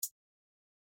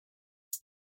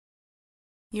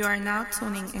You are now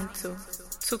tuning into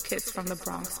Two Kids from the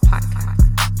Bronx podcast.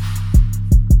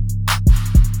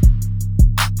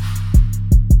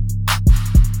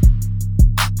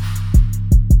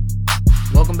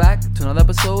 Welcome back to another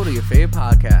episode of your favorite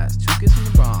podcast, Two Kids from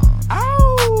the Bronx.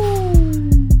 Ow!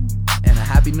 And a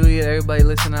happy new year to everybody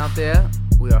listening out there.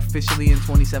 We are officially in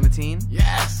 2017.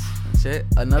 Yes. That's it.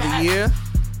 Another year,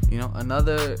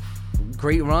 another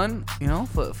great run,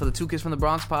 for the Two Kids from the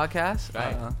Bronx podcast.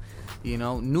 Right.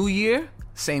 New year,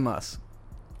 same us.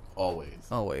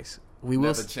 Always. We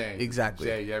Never will change. Exactly.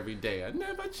 Change every day. I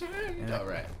never change. Yeah. All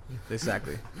right.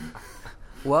 Exactly.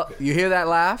 Well, you hear that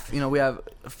laugh? We have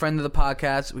a friend of the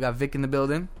podcast. We got Vic in the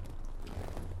building.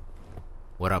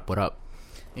 What up?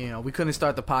 We couldn't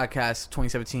start the podcast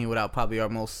 2017 without probably our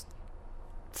most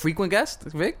frequent guest,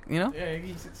 Vic. Yeah,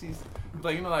 he's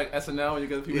like SNL when you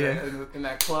get people in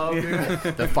that club.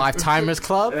 The 5 Timers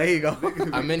Club. There you go.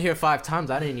 I'm in here 5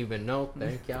 times. I didn't even know.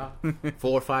 Thank y'all.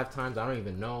 4 or 5 times. I don't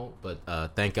even know. But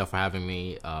thank y'all for having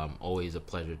me. Always a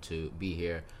pleasure to be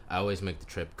here. I always make the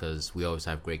trip because we always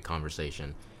have great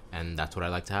conversation, and that's what I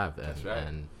like to have. That's right.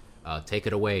 And take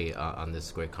it away on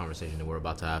this great conversation that we're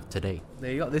about to have today.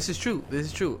 There you go. This is true.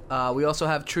 We also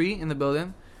have Tree in the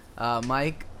building.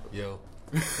 Mike. Yo.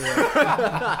 That's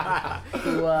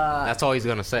all he's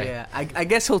gonna say. Yeah, I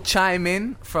guess he'll chime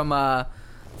in from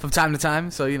time to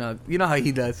time. So you know how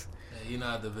he does. Yeah, you know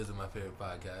how to visit my favorite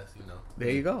podcast.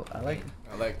 There you go. I like it.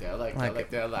 I like that. I like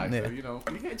that a lot. Yeah. So,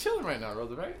 we get chilling right now,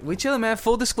 Rosa, right? We chilling, man.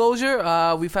 Full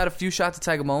disclosure, we've had a few shots of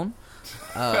Tiger Bone.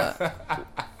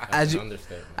 That's an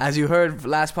understatement. As you heard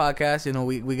last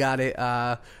podcast, we got it.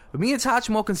 Me and Taj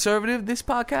more conservative this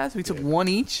podcast. We took one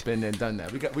each. Been there and done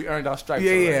that. We earned our stripes.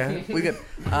 Yeah. We got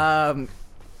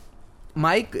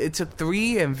Mike, it took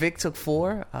 3 and Vic took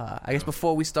 4. I guess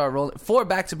before we start rolling, 4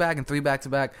 back to back and 3 back to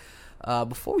back.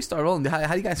 Before we start rolling,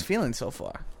 how you guys feeling so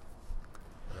far?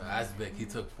 Ask Vic, he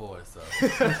took 4, so.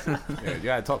 Yeah, you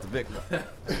gotta talk to Vic.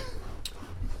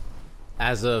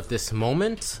 As of this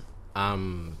moment,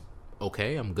 I'm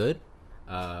okay. I'm good.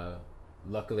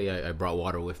 Luckily, I brought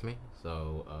water with me,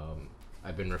 so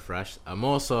I've been refreshed. I'm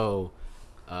also,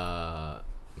 I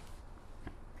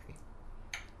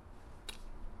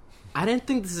didn't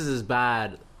think this is as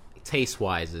bad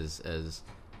taste-wise as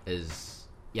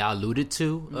y'all alluded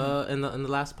to in the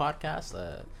last podcast.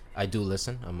 I do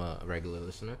listen. I'm a regular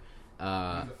listener.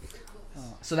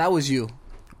 So that was you.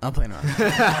 I'm playing around.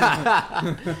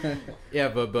 Yeah,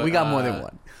 but we got more than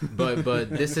one. but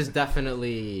this is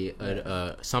definitely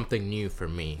something new for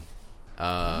me.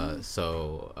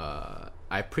 So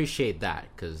I appreciate that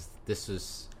because this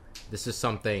is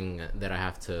something that I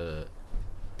have to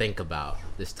think about.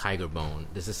 This Tiger Bone.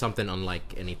 This is something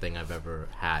unlike anything I've ever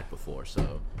had before.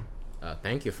 So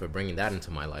thank you for bringing that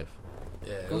into my life.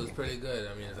 Yeah, it was pretty good.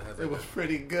 I mean, It was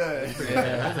pretty good. it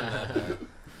had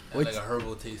like a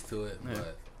herbal taste to it,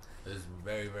 but it's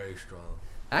very, very strong.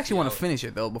 I actually want to finish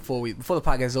it though before the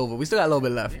podcast is over. We still got a little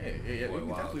bit left. Yeah. We can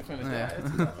definitely finish Yeah.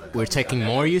 that. We're taking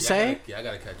more, you say? Yeah, I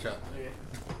gotta catch up.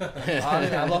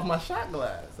 I lost my shot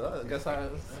glass. So I guess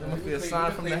it must be a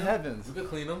sign from the heavens. We could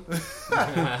clean them.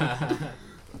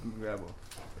 Grab one.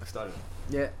 Let's start it.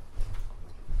 Yeah.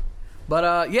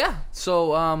 But yeah.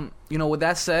 So with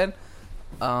that said,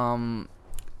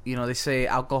 they say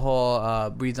alcohol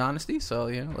breeds honesty. So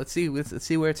let's see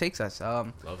where it takes us.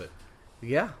 Love it.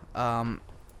 Yeah.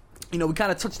 We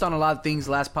kind of touched on a lot of things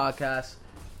last podcast.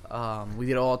 We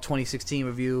did all 2016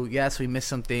 review. Yes, we missed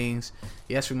some things.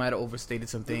 Yes, we might have overstated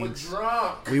some things.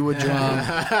 We were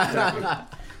drunk.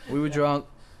 We were drunk.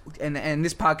 And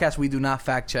this podcast we do not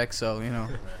fact check. So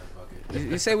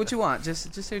you say what you want.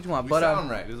 Just say what you want. We But sound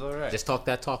right. It's all right. Just talk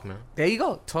that talk, man. there you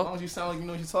go. As long as you sound like you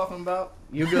know what you're talking about,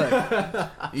 You're good.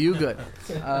 You good.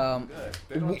 good.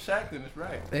 They don't check, then it's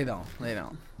right. They don't.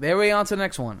 They're way on to the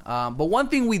next one. But one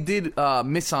thing we did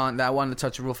miss on that I wanted to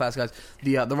touch real fast, guys,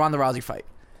 the Ronda Rousey fight.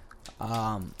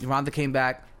 Ronda came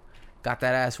back, got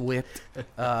that ass whipped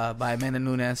by Amanda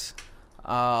Nunes.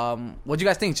 What do you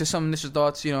guys think? Just some initial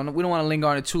thoughts. We don't want to linger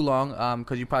on it too long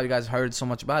because you probably guys heard so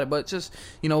much about it. But just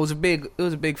it was a big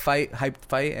fight, hyped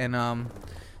fight, and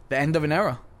the end of an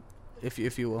era, if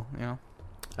you will.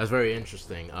 That's very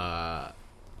interesting. Ronda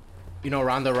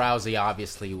Rousey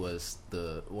obviously was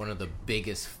one of the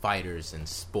biggest fighters in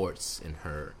sports in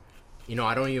her.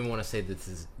 I don't even want to say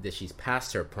that she's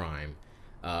past her prime,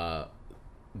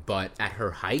 but at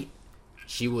her height,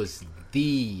 she was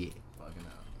the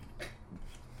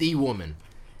woman,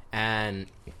 and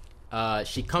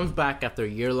she comes back after a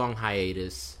year-long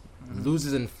hiatus,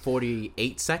 loses in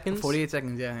 48 seconds. 48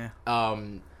 seconds, yeah.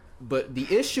 But the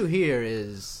issue here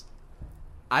is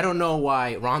I don't know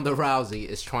why Ronda Rousey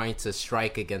is trying to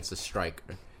strike against a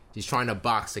striker. She's trying to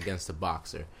box against a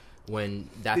boxer when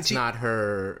that's not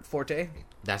her Forte?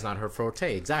 That's not her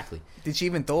forte. Exactly. Did she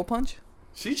even throw a punch?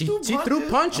 She threw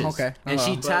punches. Oh, okay. And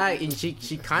she tagged and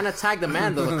she kind of tagged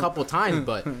Amanda a couple times,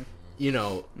 but you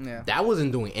know that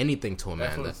wasn't doing anything to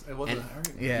Amanda. It wasn't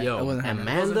hurting. Yeah, Yo, it wasn't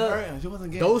Amanda, She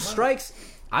wasn't getting those hurt. strikes.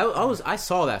 I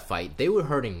saw that fight. They were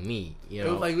hurting me. You It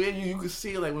know, was like you could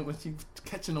see like when she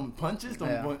catching them punches,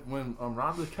 Yeah. when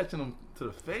Ronda was catching them to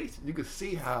the face, you could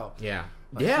see how yeah,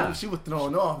 like, yeah. she was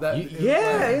thrown off. That You she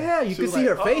could was see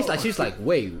like, her face. oh. Like she's like,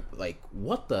 wait, like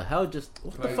what the hell? What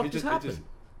the Like, fuck it just it happened?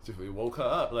 It woke her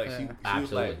up. Like she was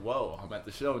Absolutely. like, "Whoa, I'm at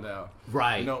the show now."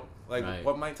 Right. You know, like Right.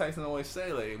 what Mike Tyson always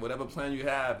say, like whatever plan you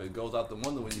have, it goes out the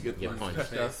window when you get punched.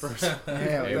 touched out first.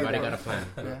 Everybody got a plan.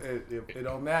 It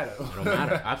don't matter. It don't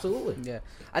matter. Absolutely. Yeah.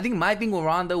 I think my thing with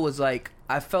Ronda was like,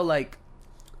 I felt like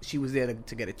she was there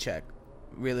to get a check,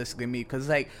 realistically, me. Because,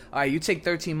 like, all right, you take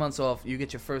 13 months off, you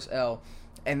get your first L,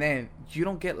 and then you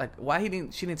don't get, like, why she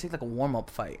didn't take, like, a warm-up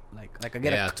fight? Like I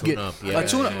get Yeah, a tune-up, yeah. a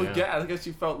tune-up. Yeah, I guess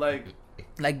she felt like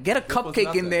Like, get a was cupcake in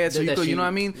nothing. there so you That could, she- you know what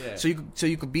I mean? yeah. So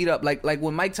you could beat up, like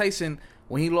when Mike Tyson,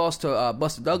 when he lost to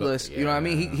Buster Douglas, you know what I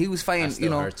mean? He was fighting, That still you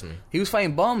know, hurts me. he was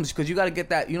fighting bums because you got to get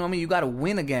that, you know what I mean? You got to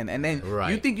win again, and then you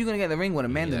Right. think you're gonna get in the ring with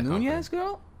Amanda that Nunes,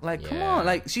 girl? Like, come Yeah. on,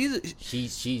 like she's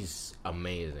She's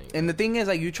amazing. and the thing is,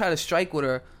 like, you try to strike with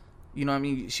her, you know what I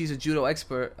mean? She's a judo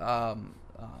expert,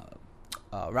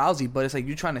 Rousey, but it's like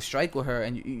you're trying to strike with her,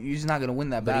 and you're just not gonna win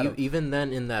that But battle. even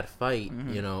then, in that fight,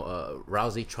 you know,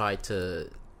 Rousey tried to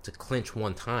clinch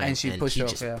one time, And she pushed her off,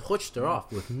 just yeah. pushed her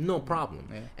off with no problem.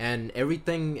 Yeah. And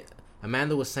everything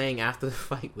Amanda was saying after the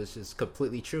fight was just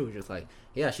completely true. Just like,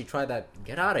 yeah, she tried that.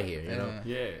 Get out of here, you know.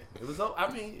 Yeah. it was.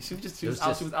 I mean, she was It was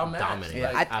just outmatched. dominant.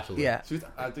 Yeah, Like, Absolutely. yeah.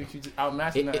 I think she just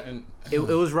outmatched in that. And It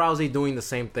was Rousey doing the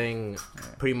same thing,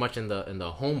 pretty much in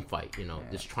the home fight. You know,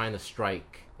 just trying to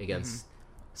strike against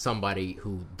somebody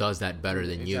who does that better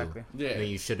than Exactly. you. Yeah. I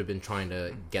mean, you should have been trying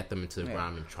to get them into the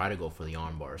ground and try to go for the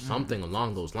armbar or something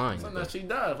along those lines. something that she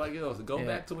does, like go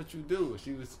back to what you do.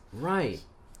 She was Right.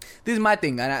 This is my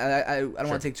thing, and I don't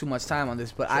want to take too much time on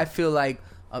this, but I feel like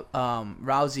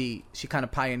Rousey, she kind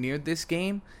of pioneered this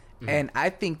game, and I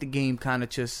think the game kind of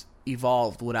just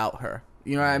evolved without her.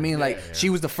 You know what I mean? Like, she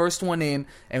was the first one in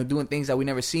and doing things that we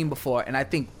never seen before, and I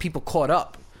think people caught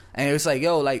up. And it was like,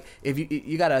 yo, like, if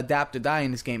you gotta adapt or die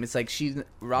in this game. It's like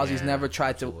Rousey's Yeah, never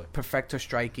tried absolutely. to perfect her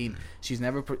striking. She's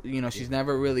never, she's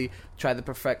never really tried to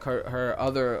perfect her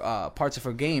other parts of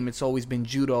her game. It's always been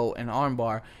judo and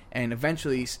armbar. And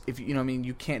eventually, if you know what I mean,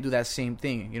 you can't do that same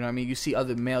thing. You know what I mean? You see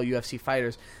other male UFC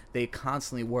fighters; they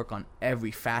constantly work on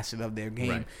every facet of their game.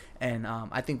 Right. And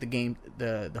I think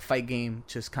the fight game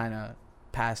just kind of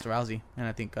passed Rousey, and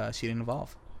I think she didn't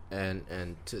evolve. And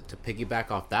to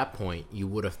piggyback off that point, you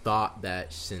would have thought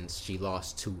that since she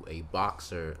lost to a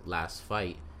boxer last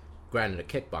fight, granted a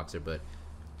kickboxer, but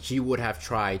she would have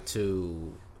tried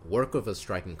to work with a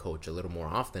striking coach a little more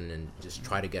often and just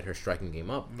try to get her striking game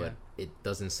up. But it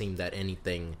doesn't seem that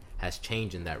anything has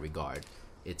changed in that regard.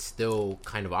 It's still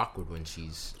kind of awkward when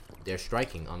they're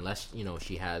striking, unless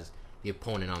she has the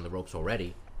opponent on the ropes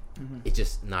already. It's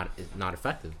just not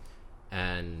effective.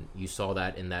 And you saw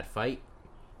that in that fight.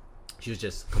 She was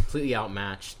just completely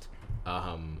outmatched.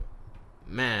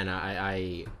 Man,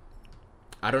 I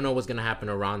don't know what's gonna happen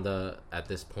to Ronda at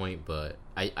this point, but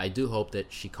I do hope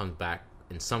that she comes back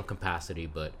in some capacity.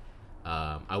 But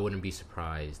I wouldn't be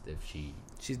surprised if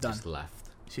She's done. just left.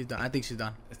 She's done. I think she's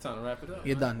done. it's time to wrap it up.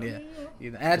 You're done. Yeah.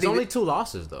 You're done. And I It's think only 2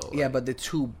 losses though. yeah, but the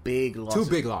two big losses.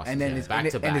 big losses, and then yeah. it's Back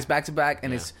to and it's back. back to back,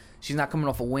 and Yeah. she's not coming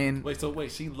off a win. Wait,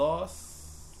 she lost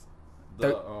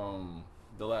the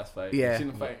last fight. Yeah. She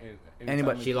didn't fight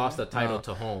Anybody- she lost the title No.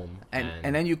 to Home,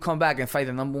 And then you come back and fight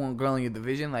the number one girl in your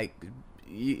division, like.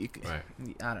 Right.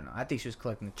 I don't know. I think she was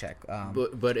collecting the check.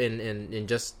 But in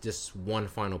just one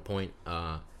final point,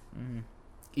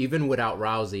 even without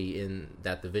Rousey in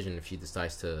that division, if she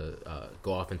decides to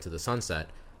go off into the sunset,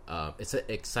 it's an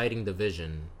exciting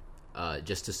division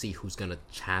just to see who's gonna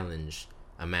challenge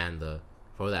Amanda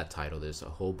for that title. There's a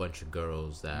whole bunch of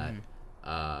girls that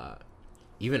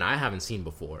even I haven't seen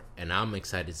before, and I'm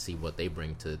excited to see what they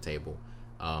bring to the table.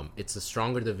 It's a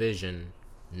stronger division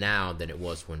now than it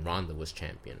was when Ronda was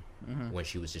champion, when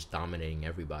she was just dominating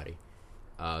everybody.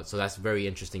 So that's very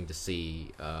interesting to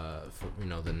see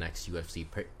for the next UFC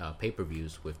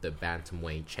pay-per-views with the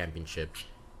Bantamweight Championship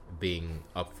being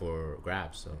up for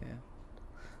grabs. So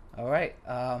All right.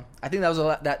 I think that was a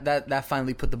lot. That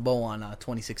finally put the bow on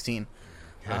 2016.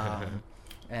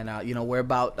 And we're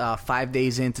about 5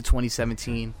 days into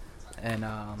 2017, and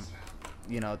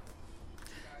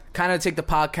kind of take the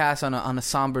podcast on a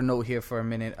somber note here for a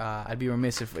minute. I'd be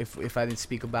remiss if I didn't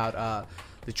speak about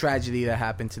the tragedy that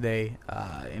happened today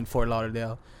in Fort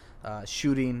Lauderdale.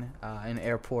 Shooting in the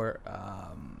airport.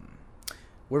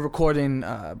 We're recording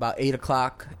about 8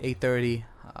 o'clock, 8:30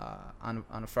 on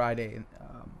a Friday.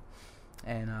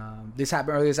 And this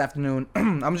happened earlier this afternoon.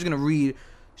 I'm just going to read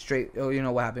straight,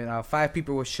 what happened. 5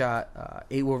 people were shot.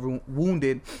 8 were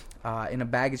wounded in a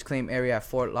baggage claim area at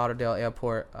Fort Lauderdale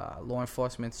Airport. Law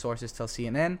enforcement sources tell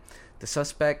CNN. The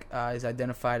suspect is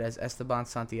identified as Esteban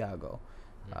Santiago.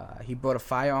 He brought a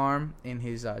firearm in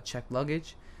his checked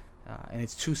luggage. And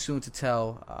it's too soon to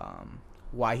tell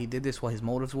why he did this, what his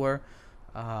motives were.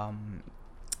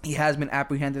 He has been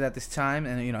apprehended at this time,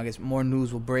 and I guess more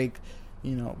news will break.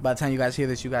 By the time you guys hear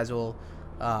this, you guys will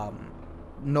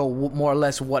know more or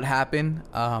less what happened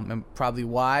and probably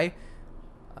why.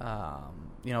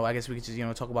 I guess we could just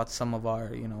talk about some of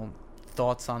our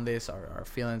thoughts on this, our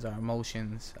feelings, our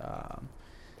emotions.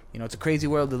 It's a crazy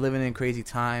world we're living in, crazy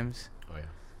times. Oh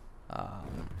yeah.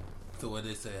 So what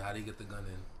did they say? How did he get the gun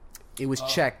in? It was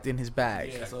checked in his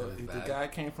bag. Yeah, so the guy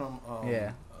came from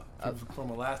from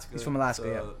Alaska. He's from Alaska,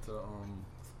 to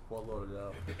Fort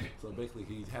Lauderdale. So basically,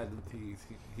 he's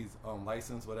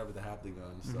licensed whatever to have the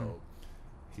gun. So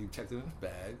he checked it in his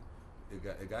bag.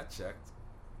 It got checked.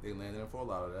 They landed in Fort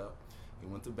Lauderdale. He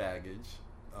went to baggage.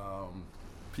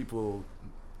 People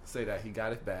say that he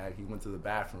got his bag. He went to the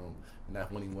bathroom, and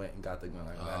that's when he went and got the gun.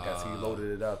 I guess he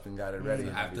loaded it up and got it ready.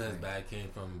 After his bag came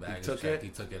from baggage he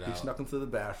took it out. He snuck into the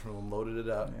bathroom, loaded it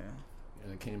up,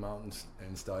 and it came out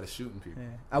and started shooting people. Yeah.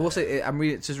 I will say, I'm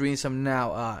reading something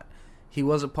now. He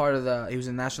was a part of he was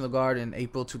in National Guard in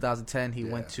April 2010. He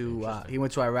went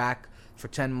to Iraq for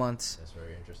 10 months. That's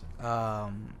very interesting.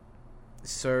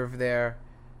 Served there.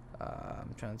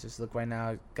 I'm trying to just look right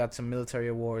now. Got some military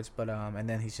awards, but and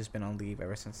then he's just been on leave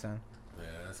ever since then. Yeah,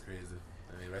 that's crazy.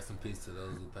 I mean, rest in peace to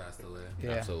those who passed away.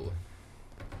 Yeah.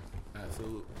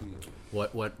 Absolutely.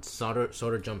 What sort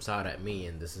of jumps out at me,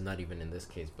 and this is not even in this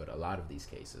case, but a lot of these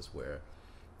cases where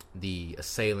the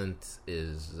assailant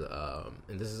is,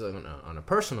 and this is on a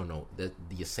personal note, that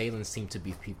the assailants seem to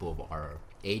be people of our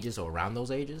ages or around those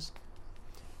ages,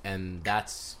 and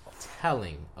that's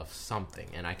telling of something,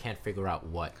 and I can't figure out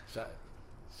what. Shot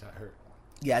hurt.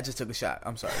 Yeah, I just took a shot.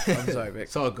 I'm sorry. I'm sorry, Vic.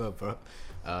 It's all good, bro.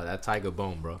 That tiger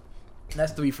bone, bro.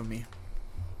 That's 3 from me.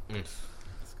 That's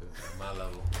good. At my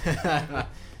level.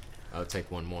 I'll take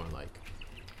one more in like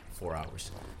 4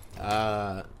 hours.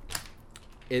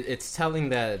 It's telling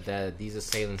that these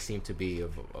assailants seem to be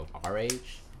of our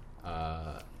age.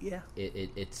 Yeah.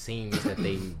 It seems that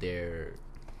they're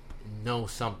know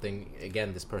something.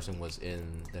 Again, this person was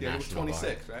in the National Guard.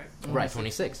 26, right? Right,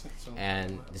 26.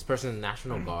 And this person in the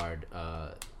National Guard,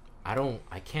 I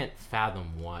can't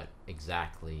fathom what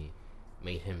exactly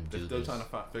made him do They're this. still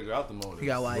trying to figure out the motive.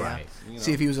 Figure out why, Right.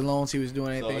 See if he was alone, see if he was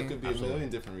doing So anything. it could be a million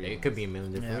different reasons. It could be a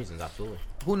million different reasons, absolutely.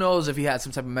 Who knows if he had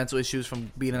some type of mental issues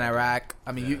from being in Iraq?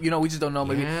 I mean, we just don't know.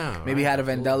 Maybe he had a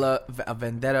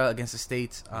vendetta against the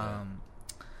states. I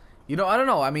don't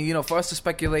know. I mean, for us to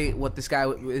speculate what this guy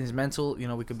is mental,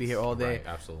 we could be here all day. Right,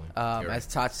 absolutely. As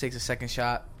Taj takes a second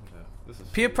shot. Yeah, this is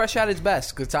Peer pressure at its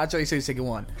best, because Taj already said he's taking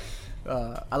one.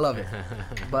 I love it.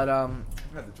 But, you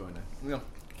have to join that.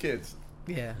 Kids,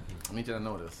 yeah. I need you to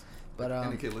know this. But,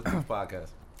 any kid listening to this podcast,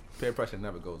 peer pressure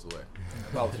never goes away.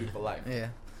 It follows you for life. Yeah.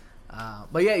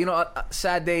 But yeah,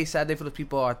 sad day for the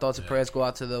people. Our thoughts and prayers go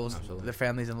out to their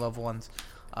families and loved ones.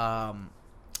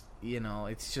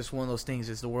 It's just one of those things.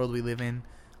 It's the world we live in.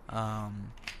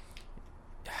 And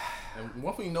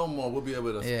once we know more, we'll be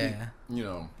able to speak,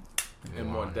 in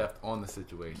more depth on the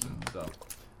situation. So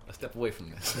let's step away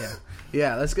from this.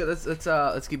 Yeah. Let's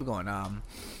keep it going.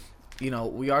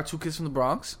 We are 2 kids from the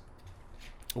Bronx.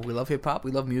 We love hip hop.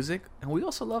 We love music, and we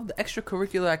also love the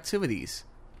extracurricular activities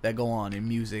that go on in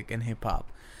music and hip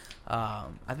hop.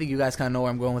 I think you guys kind of know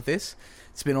where I'm going with this.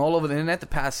 It's been all over the internet the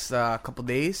past couple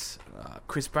days.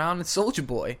 Chris Brown and Soulja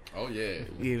Boy. Oh yeah.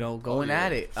 Going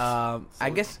at it.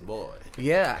 I guess. Boy.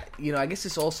 Yeah. I guess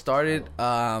this all started.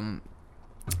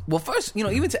 Well, first,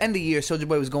 even to end the year, Soulja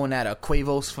Boy was going at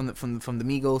Quavos from the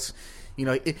Migos.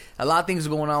 A lot of things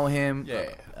were going on with him. Yeah.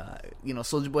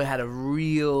 Soulja Boy had a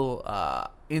real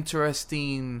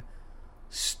interesting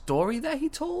story that he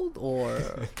told,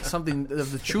 or something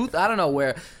of the truth. I don't know,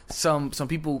 where some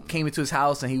people came into his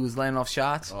house and he was laying off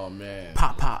shots. Oh man.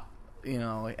 Pop.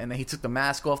 And then he took the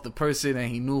mask off the person and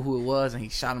he knew who it was and he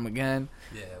shot him again.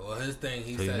 Yeah, well, his thing,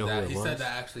 he said that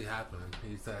actually happened.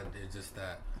 He said it's just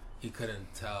that he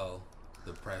couldn't tell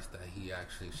depressed that he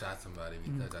actually shot somebody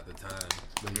because at the time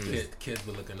kids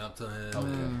were looking up to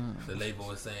him. The label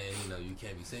was saying, you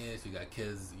can't be saying this. You got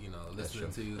kids,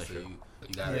 listening to you, so you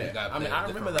got. I mean, I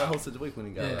remember that whole situation when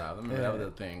he got out. I remember that was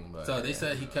the thing. But, so they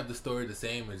said he kept the story the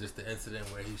same, and just the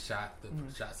incident where he shot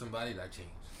somebody that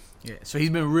changed. Yeah, so he's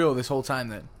been real this whole time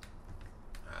then.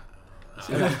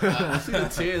 I see the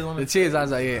tears on the tears. I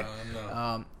was like,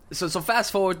 yeah. So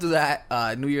fast forward to that.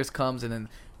 New Year's comes, and then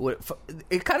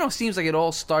it kind of seems like it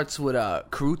all starts with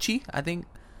Karuchi, I think.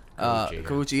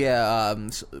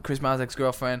 Karuchi, Chris Brown's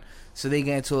ex-girlfriend. So they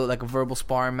get into like a verbal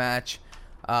sparring match.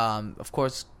 Of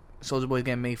course, Soulja Boy's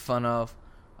getting made fun of.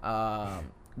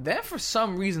 Then for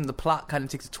some reason the plot kind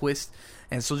of takes a twist,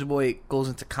 and Soulja Boy goes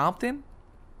into Compton.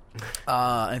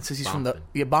 And since he's from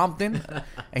Bompton,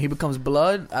 and he becomes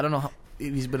Blood. I don't know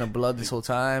if he's been a Blood this whole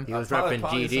time. He was repping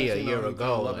GD a year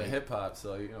ago. Loving hip hop,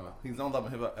 so he's on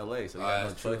Loving Hip Hop LA, so he got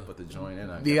no choice but to join in.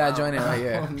 You gotta join in, right?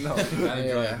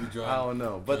 Yeah. I don't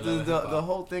know, but the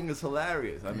whole thing is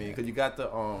hilarious. I mean, because you got the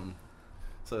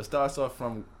so it starts off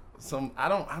from some. I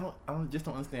don't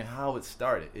understand how it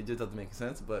started. It just doesn't make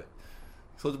sense, but.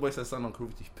 Soulja Boy said something on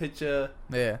Karuchi's picture.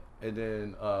 Yeah. And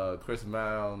then Chris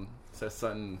Brown says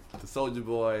something to Soulja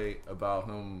Boy about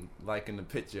him liking the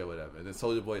picture or whatever. And then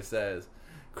Soulja Boy says,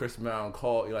 Chris Brown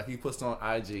called, he puts on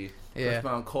IG. Yeah. Chris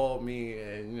Brown called me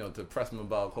and, to press him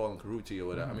about calling Karuchi or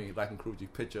whatever. I mean, liking Karuchi's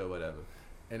picture or whatever.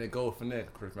 And it goes from there.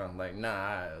 Chris Brown's like,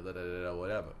 nah,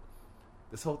 whatever.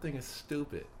 This whole thing is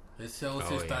stupid. This show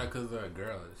should start because they're a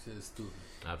girl. This shit is stupid.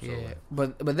 Absolutely. Yeah.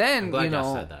 But then, I'm glad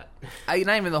I said that.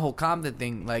 Not even the whole Compton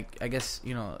thing. Like, I guess,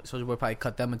 Soulja Boy probably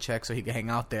cut them a check so he could hang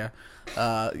out there.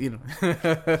 You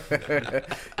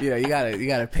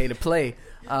gotta pay to play.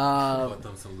 Bought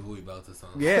them some Louis belts or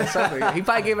something. Yeah, something. He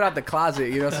probably gave it out the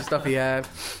closet, some stuff he had.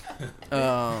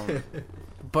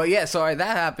 But yeah, so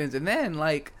that happens. And then,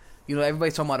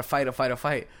 everybody's talking about a fight.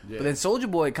 Yeah. But then Soulja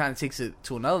Boy kind of takes it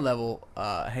to another level,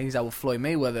 hangs out with Floyd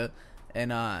Mayweather,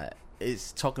 and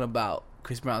is talking about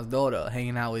Chris Brown's daughter,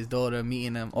 hanging out with his daughter,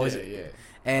 meeting him.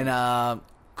 And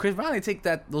Chris Brown, they take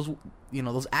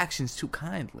those actions too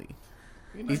kindly.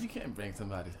 You can't bring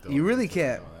somebody's daughter. You really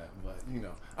can't. But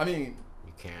I mean,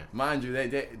 you can't. Mind you,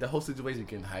 the whole situation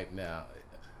getting hyped now.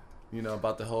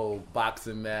 About the whole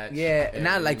boxing match. Yeah, and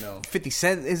now 50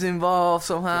 Cent is involved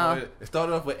somehow. It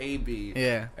started off with AB.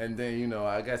 Yeah. And then,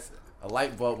 I guess a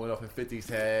light bulb went off in 50's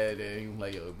head, and he was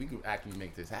like, yo, if we can actually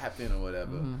make this happen or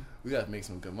whatever, we got to make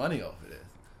some good money off of this.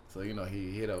 So, he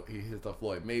hit the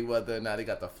Floyd Mayweather. Now they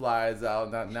got the flyers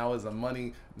out. Now it's a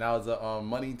money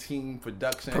team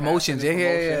production. Promotions,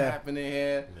 happening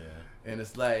here. Yeah. And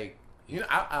it's like,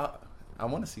 I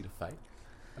want to see the fight.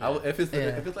 Yeah. If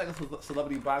it's like a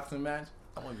celebrity boxing match,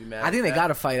 I wouldn't be mad. I think they got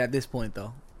to fight at this point,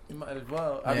 though. You might as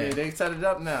well. I mean, they set it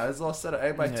up now. It's all set up.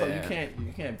 Everybody told you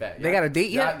can't back. They got a date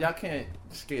yet? Y'all can't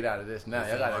skate out of this now.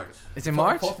 Y'all got It's in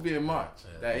March. It's supposed to be in March.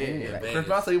 Yeah. Chris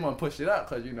Brown said he want to push it up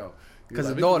because because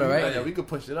the daughter, right? Yeah, we could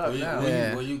push it up now.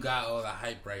 Well, you got all the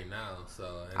hype right now,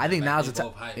 so I think now's the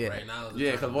time. Right now,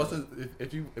 because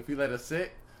if you let it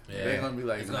sit. Yeah. They're gonna be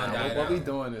like, what we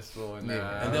doing this for?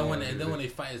 Nah. And then when they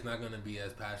fight, it's not gonna be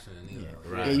as passionate either.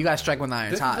 Yeah, right. You gotta strike when the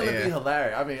iron's hot. This is gonna be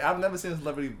hilarious. I mean, I've never seen a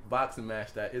celebrity boxing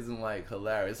match that isn't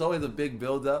hilarious. It's always a big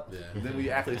build up. Yeah. And then when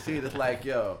you actually see it, it's like,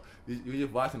 yo, you're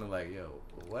just watching it like, yo,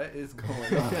 what is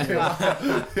going on?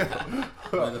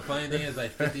 But the funny thing is,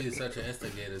 50 is such an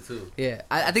instigator too. Yeah,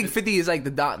 I think 50 is like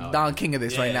the Don King of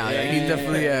this right now. Yeah, he's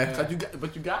definitely.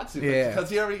 But you got to. Yeah. Because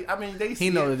he already. I mean, they see.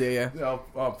 He knows it. Yeah.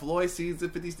 Floyd sees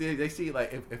it. 50 they see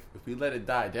if we let it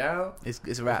die down, it's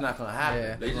a wrap. It's not gonna happen.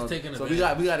 Yeah. They just taking. So we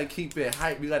got to keep it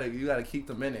hype. You gotta keep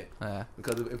them in it.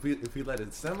 Because if we let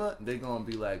it simmer, they're gonna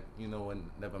be like,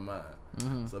 never mind.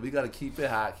 Mm-hmm. So we gotta keep it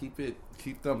hot, keep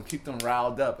them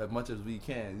riled up as much as we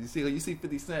can. You see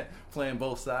 50 Cent playing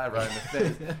both sides right in the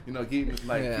face,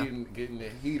 getting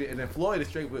it heated, and then Floyd is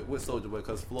straight with Soulja Boy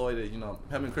because Floyd, him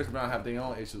and Chris Brown have their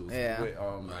own issues with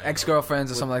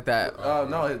ex-girlfriends or something like that.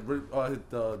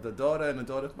 The daughter and the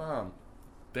daughter's mom,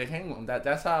 they hang with them.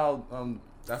 That's how.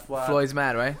 That's why Floyd's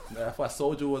mad, right? That's why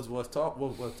Soulja was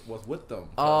with them.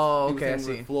 Oh, okay, I was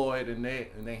see. With Floyd and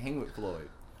they hang with Floyd.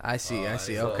 I see.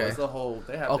 So okay. It's a whole.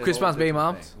 They have Chris Brown's baby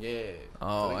mom. Yeah.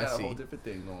 Oh, so they got I see. A whole different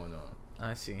thing going on.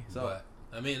 I see. So, but,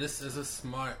 I mean, this is a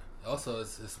smart. Also,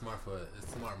 it's smart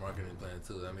marketing plan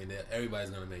too. I mean, everybody's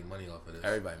gonna make money off of this.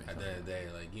 Everybody at the end of the day,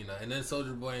 and then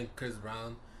Soulja Boy and Chris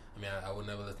Brown. I mean, I would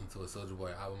never listen to a Soulja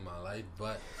Boy album in my life,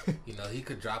 but he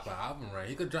could drop an album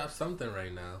He could drop something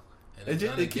right now. He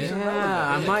could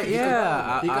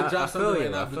drop something right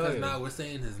now because now we're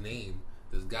saying his name.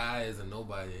 this guy is a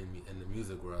nobody in the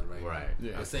music world right Right. now.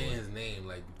 Yeah, They're saying his name,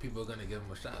 like people are gonna give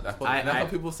him a shot. That's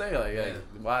what people say. Like,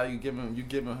 why are you giving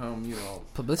him,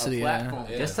 Publicity, a platform?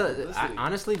 yeah. Just to,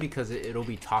 honestly, because it'll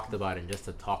be talked about and just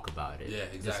to talk about it. Yeah,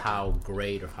 exactly. Just how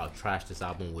great or how trash this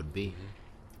album would be.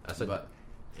 That's a But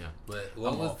But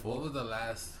what was the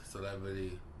last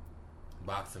celebrity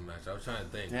boxing match? I was trying to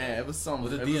think. yeah, it was some.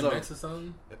 Was it was DMX or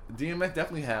something? DMX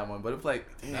definitely had one, but it was like,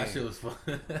 damn, That shit was fun.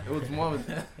 it was more.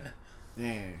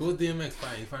 Damn. Who was DMX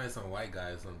fighting? He fighting some white guy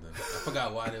or something. I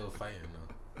forgot why they were fighting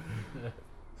though.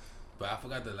 But I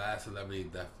forgot the last celebrity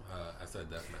I said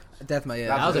death match. Deathmatch,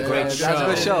 yeah. That was a great show. That was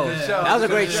a good show. Yeah. That was a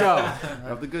great show.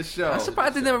 That was a good show. I'm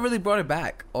surprised they never really brought it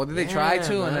back. Or did they try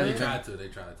to? Yeah, And man. They then tried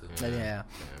to. yeah,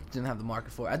 didn't have the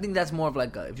market for it. I think that's more of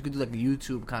like if you could do like a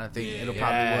YouTube kind of thing, Yeah, it'll yeah,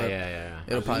 probably work. Yeah.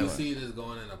 It'll So probably you work. see this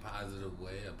going in a positive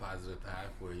way, a positive path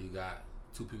where you got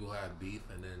two people who have beef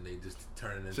and then they just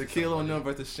turn it into Shaquille somebody. O'Neal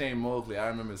versus Shane Mosley. I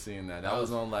remember seeing that. That was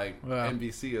on like Yeah.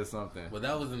 NBC or something. But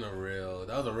that was a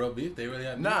real beef. They really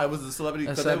had beef? Nah, it was a celebrity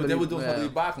because they were doing celebrity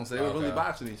boxing, so they were really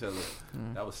boxing each other.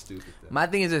 That was stupid. Though. My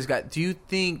thing is this, guy. Do you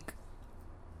think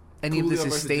any Coolio of this is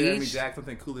versus Jeremy staged? Jackson. I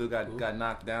think Coolio got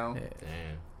knocked down. Yeah.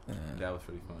 Damn. That was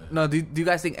pretty funny. No, do you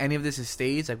guys think any of this is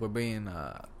staged? Like we're being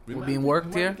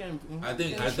worked here? I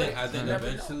think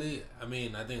eventually. I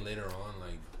think later on,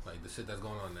 like the shit that's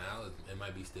going on now, it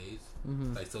might be staged.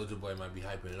 Like Soulja Boy might be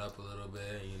hyping it up a little bit.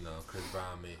 Chris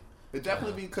Brown may. It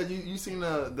definitely because you seen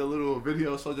the little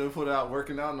video Soulja put out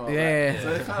working out and all Yeah. that.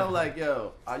 So it's kind of like,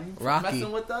 yo, are you Rocky.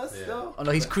 messing with us Yeah. still? Oh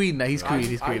no, he's Creed now. He's Creed.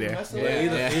 He's Are you Creed there. messing Yeah,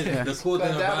 with us? The cool thing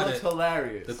That about looks it.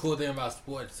 hilarious. The cool thing about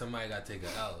sports, somebody got to take an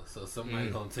L. So somebody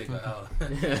gonna take an L.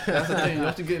 That's the thing.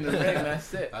 Once you get in the ring,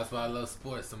 that's it. That's why I love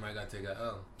sports. Somebody got to take an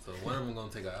L. So one of them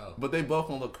gonna take an L. But they both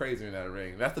gonna look crazy in that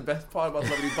ring. That's the best part about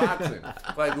celebrity boxing.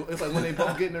 Like it's like when they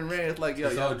both get in the ring, it's like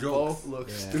It's y'all all jokes. both look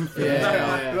stupid.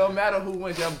 Yeah. It don't matter who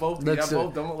wins, y'all both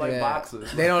don't look like Yeah.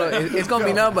 boxers. They don't. It's gonna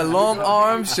be nothing but long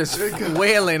arms, just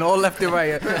wailing all left and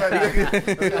right.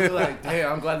 You're like,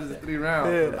 damn, I'm glad this is 3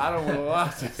 rounds. I don't want to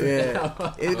watch this.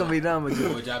 Yeah, it's gonna be done with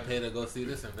you. Would y'all pay to go see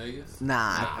this in Vegas?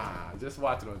 Nah, Just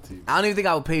watch it on TV. I don't even think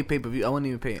I would pay per view. I wouldn't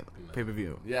even pay per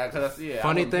view. Yeah, because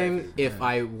Funny thing, if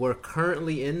I were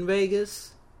currently in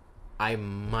Vegas, I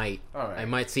might. All right. I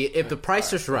might see it if the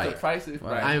price is right. The price is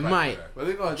right. I might. But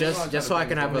they're gonna Just so I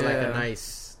can have like a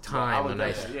nice time, a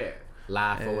nice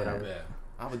laugh or whatever. Yeah.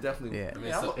 I would definitely. Yeah. I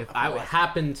mean, so If I would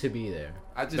happen to be there,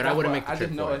 but I wouldn't make the I trip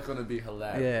just know for it's it. gonna be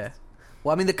hilarious. Yeah.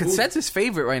 Well, I mean, the consensus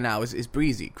favorite right now is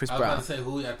Breezy, Chris I was Brown. about to say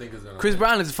who I think is gonna. Chris win.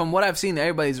 Brown is, from what I've seen,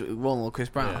 everybody's rolling with Chris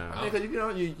Brown. Yeah. I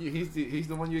mean, he's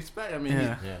the one you expect. I mean,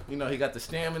 Yeah. he got the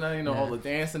stamina, all the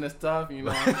dancing and stuff.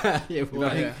 Yeah,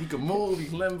 He can move.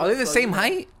 He's limber. Are they the so, same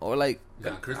height or like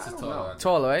Nah, Chris is I don't taller. know. I think.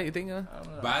 taller? Right? You think? I don't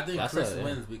know. But I think That's Chris yeah.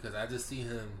 wins because I just see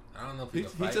him. I don't know if he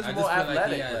He's can fight. just I more just feel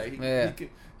athletic. like Like, Yeah.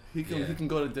 he can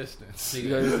go the distance.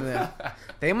 Yeah.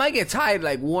 They might get tired,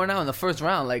 like worn out in the first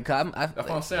round. Like That's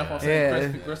what I'm saying.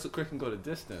 Yeah. Chris can go the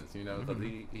distance, because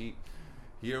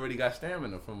he already got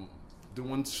stamina from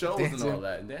doing shows Dancing. and all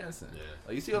that and dancing. Yeah.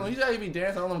 Like you see, you gotta be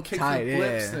dancing on them kicks Tight,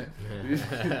 and flips.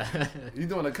 yeah. And you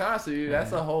doing a concert.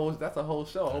 That's a whole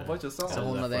show, a whole bunch of songs. a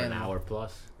whole For nother an animal. hour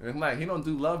plus. And like he don't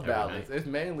do love Every ballads. night. It's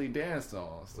mainly dance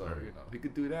songs. So he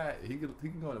could do that. He can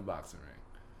go in the boxing ring.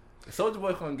 Soulja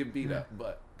Boy gonna get beat up,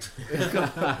 but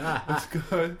it's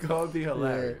gonna be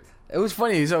hilarious. It was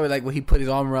funny. So like when he put his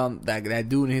arm around that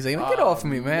dude, and he's like, "Get off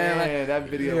me, man!" Like, that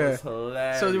video yeah. was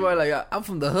hilarious. so you were like, "I'm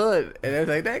from the hood," and they was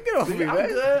like, "Get off me, I'm man!"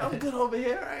 good. I'm good over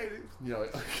here. Right?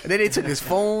 And then they took his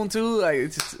phone too. Like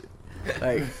it's just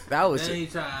like that was. Then he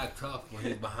try to act tough when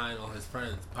he's behind all his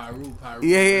friends. Pyru.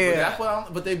 Yeah. That's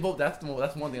what. But they both. That's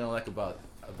one thing I don't like about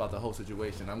the whole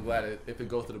situation. I'm glad if it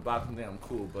goes to the boxing thing, I'm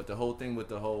cool. But the whole thing with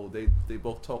the whole they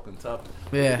both talking tough.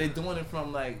 Yeah. They doing it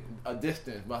from like a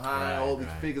distance behind all these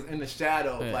right. figures in the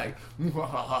shadow, Yeah. like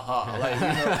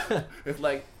like it's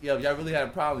like y'all really had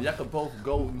a problem. Y'all could both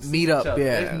go and see Meet each up, other.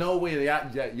 yeah. There's no way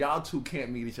that y'all two can't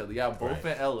meet each other. Y'all both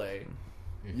in LA.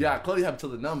 Y'all clearly have each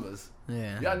other numbers.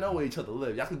 Yeah. Y'all know where each other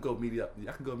live. Y'all could go meet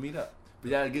up.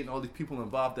 But y'all getting all these people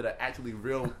involved that are actually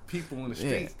real people in the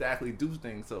streets that actually do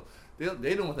things. So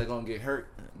they don't want they're gonna get hurt.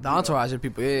 The entourage of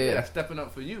people. Yeah. That's stepping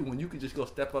up for you when you could just go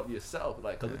step up yourself.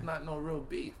 Like, cause it's not no real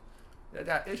beef. Y'all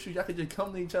got issues. Y'all could just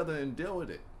come to each other and deal with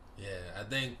it. Yeah, I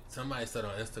think somebody said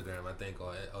on Instagram, I think,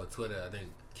 or Twitter, I think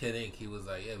Kid Ink, he was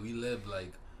like, yeah, we live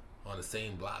like on the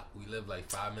same block. We live like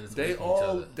 5 minutes away from each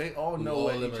other. They all We know all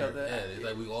where live each in- other. Yeah, at. it's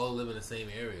like we all live in the same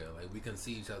area. Like we can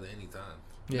see each other anytime.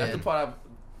 Yeah. That's the part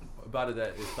about it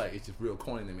that it's like it's just real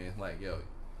corny to me. It's like, yo,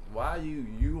 why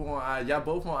you on y'all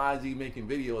both on IG making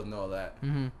videos and all that?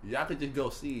 Mm-hmm. Y'all could just go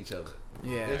see each other.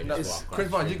 Yeah, There's just nothing. walk Chris across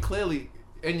Brown, the you're clearly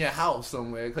in your house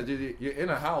somewhere because you're in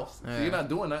a house. So Yeah. you're not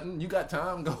doing nothing. You got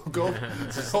time.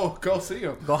 Go see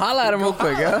him. Go holla at him real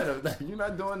quick, holla yeah. at him. You're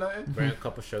not doing nothing. Bring a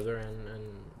cup of sugar and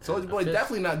Soulja Boy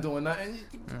definitely not doing nothing.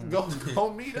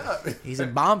 Go meet up. He's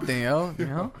in Bompton, yo. You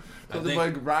know? Soulja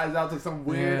Boy rides out to some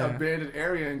weird Yeah. abandoned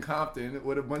area in Compton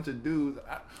with a bunch of dudes.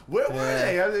 Where were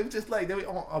they? It was just like they were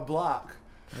on a block.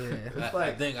 Yeah. It's I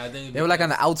like think They were like on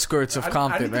the outskirts of I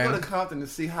Compton, need to go man. to Compton to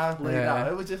see how it's laid Yeah. out.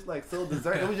 It was just like so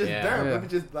deserted. It was just Yeah. dirt. Yeah. It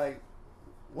was just like,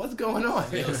 what's going on?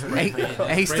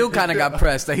 And he still kind of got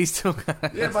pressed. He still kind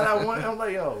of. Yeah, but I'm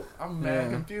like, yo, I'm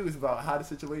mad confused about how the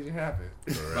situation happened.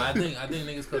 But I think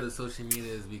niggas go to social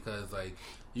media is because like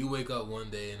you wake up one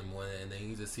day in the morning and then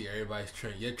you just see everybody's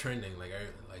you're trending like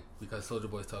because Soulja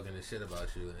Boy's talking this shit about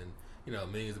you and you know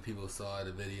millions of people saw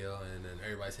the video and then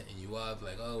everybody's hitting you up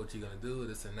like, oh, what you gonna do,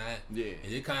 this and that. Yeah.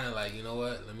 And you're kind of like, you know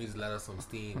what? Let me just let out some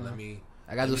steam.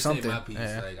 I gotta do say something. my piece.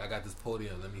 Yeah. Like I got this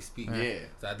podium. Let me speak. Yeah.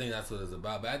 So I think that's what it's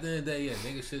about. But at the end of the day, yeah,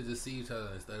 niggas should just see each other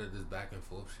instead of this back and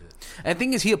forth shit. And the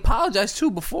thing is, he apologized too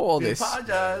before all He this.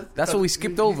 apologized. That's what we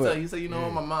skipped over. He said, you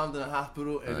know, my mom's in the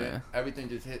hospital, and Yeah. then everything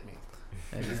just hit me.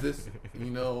 Is this, you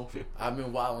know, I've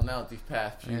been wilding out these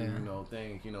past few, you know,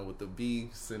 things, you know, with the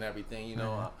beefs and everything, you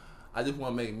know. I just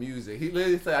want to make music. He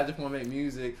literally said, I just want to make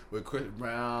music with Chris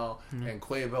Brown and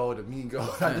Quavo, the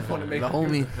Migos. I just want to make The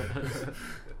homie.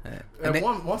 And they-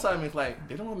 one side of me is like,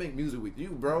 they don't want to make music with you,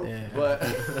 bro. Yeah. But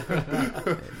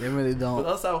They really but the don't.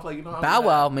 other side was like, you know, I'm Bow mad.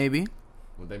 Wow, maybe.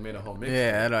 Well, they made a whole mix.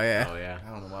 Yeah, I know, yeah. Oh yeah. I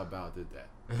don't know why Bow did that.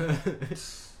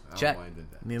 I Check. don't know why he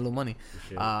did that. Need a little money.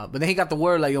 Sure. But then he got the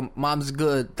word like, your mom's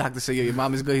good. Doctor said, yo, your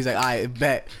mom is good. He's like, all right,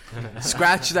 bet.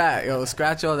 Scratch that, yo.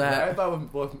 Scratch all Yeah, that.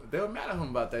 everybody they were mad at him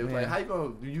about that. It was like, Yeah. how you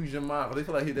gonna use your mom? 'Cause they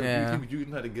feel like he was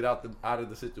using her to get out of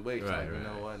the situation. Right, like, you right.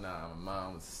 know what? Nah, my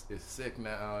mom is sick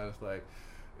now. And it's like,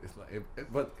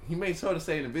 but he made sure to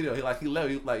say in the video, he left. He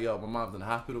was like, yo, my mom's in the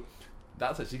hospital.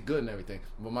 Doctor said she's good and everything.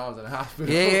 My mom's in the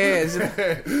hospital. Yeah.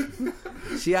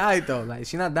 She alright though. Like,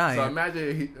 she not dying. So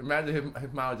imagine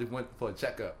his mom just went for a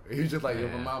checkup. He was just like, yo,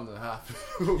 my mom's in the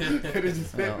hospital. And it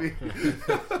just hit me.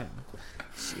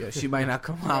 She might not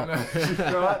come out.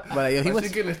 But yo, he he was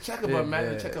was getting his checkup. But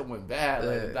imagine yeah. the checkup went bad.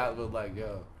 Like the Yeah. doctor was like,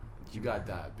 "Yo, you got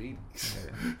diabetes.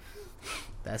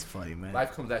 That's funny, man.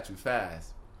 Life comes at you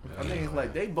fast." I think it's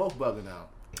like they both bugging out.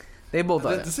 They both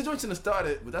are. The situation has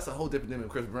started, but that's a whole different thing with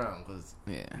Chris Brown because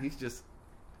Yeah. he's just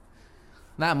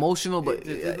Not emotional, but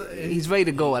It- he's ready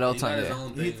to go at all He got times. his Yeah.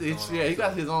 own things going on, he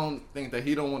got too. his own thing that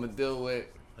he don't want to deal with,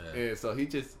 Yeah. and so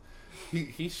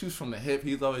he shoots from the hip.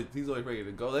 He's always ready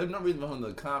to go. There's no reason for him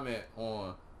to comment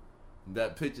on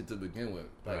that picture to begin with.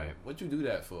 Like, Right. what you do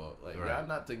that for? Like, Right. y'all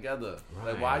not together.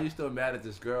 Right. Like, why are you still mad at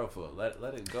this girl for? Let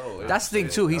it go. That's the thing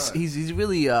It's too. He's done. he's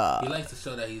really He likes to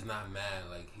show that he's not mad,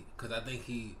 like, because I think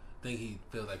he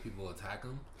feels like people attack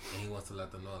him, and he wants to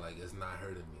let them know, like, it's not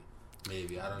hurting me.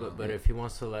 Maybe I don't know. But if he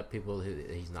wants to let people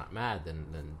he's not mad, then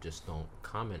just don't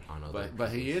comment on other. But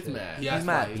he is people's shit. mad. He has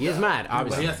mad. to- He is mad, But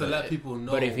obviously. he has to let people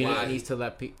know. But if he why needs to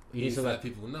let people, he needs to let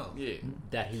people know. Yeah.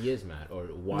 that he is mad or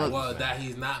why. Well, he's that mad.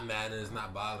 he's not mad and it's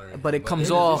not bothering. But him. it comes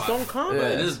is off- bothering- Don't comment.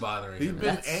 But Yeah. it is bothering He's him.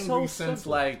 been That's angry so since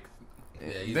simple. like Yeah,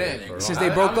 he's then. been angry. Since they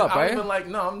broke up, right? I've been like,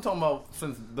 no, I'm talking about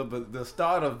since the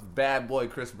start of Bad Boy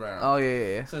Chris Brown. Oh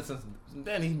yeah. Since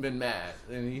then he's been mad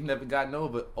and he's never gotten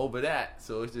over that.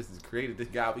 So it's just created this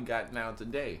guy we got now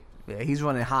today. Yeah, he's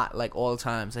running hot like all the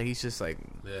time. So he's just like,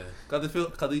 Yeah. Cause he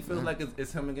feels like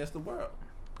it's him against the world.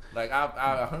 Like I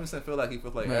 100% feel like he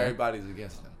feels like Yeah. everybody's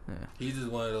against him. He's just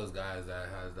one of those guys that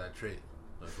has that trait.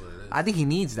 That's what it is. I think he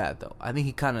needs that though. I think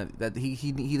he kind of that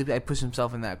he puts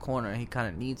himself in that corner. And he kind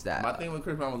of needs that. My thing with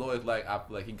Chris Brown was always like I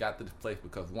feel like he got to this place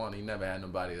because one, he never had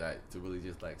nobody like to really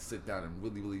just like sit down and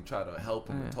really try to help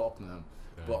him and talk to him.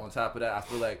 But on top of that, I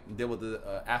feel like there was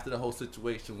after the whole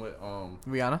situation with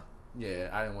Rihanna. yeah,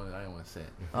 I didn't want to say it.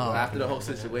 Oh. But after the whole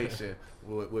situation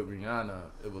with Rihanna,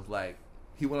 it was like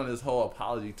he went on this whole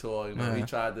apology tour. You know, he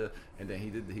tried to, and then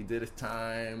he did his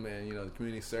time, and you know, the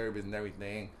community service and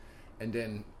everything, and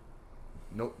then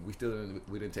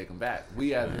we didn't take him back.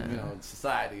 We as you know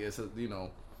society is you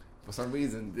know. For some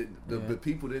reason, the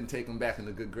people didn't take him back in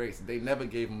the good grace. They never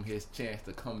gave him his chance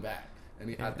to come back.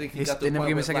 And I think he got to They the never point gave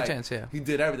him a where, second like, chance, yeah. he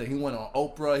did everything. He went on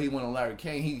Oprah. He went on Larry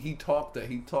King. He talked.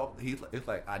 It's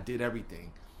like I did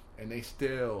everything, and they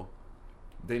still,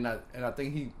 they not. And I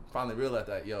think he finally realized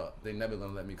that they never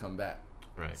gonna let me come back.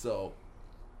 Right. So,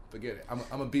 forget it. I'm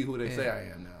gonna be who they say I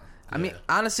am now. I mean,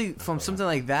 honestly, from something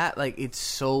like that, like it's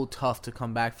so tough to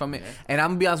come back from it. And I'm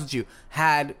gonna be honest with you,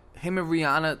 had him and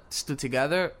Rihanna stood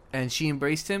together and she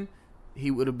embraced him, he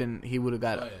would have got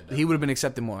Oh, yeah, definitely. he would have been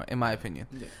accepted more, in my opinion.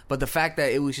 Yeah. But the fact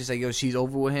that it was just like, yo, she's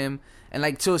over with him, and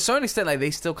like to a certain extent, like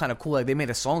they still kind of cool. Like they made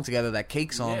a song together, that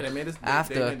Cake song. Yeah, they made this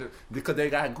after. because they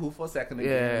got cool for a second. Yeah.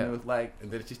 And it was like,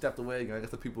 and then she stepped away. And I guess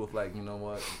the people was like, you know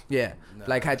what? Yeah, Nah,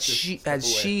 like had just she step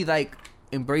away. like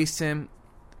embraced him,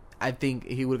 I think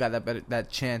he would have got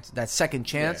that second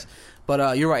chance. Yeah.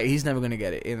 But you're right, he's never gonna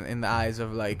get it in the eyes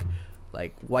of like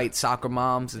white soccer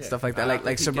moms and Yeah. stuff like that. I Like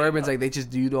think he Suburbans, gave up. like they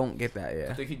just you don't get that.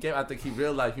 Yeah, I think he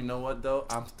realized, you know what though?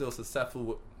 I'm still successful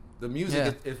with the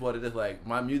music. Yeah. Is what it is. Like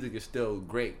my music is still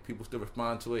great. People still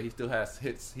respond to it. He still has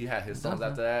hits. He had his songs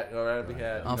after that. Or whatever he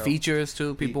had. on features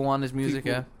too. People want his music.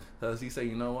 People- Yeah, Because he said,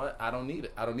 you know what? I don't need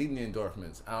it. I don't need any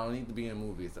endorsements. I don't need to be in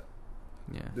movies.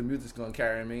 yeah. The music's gonna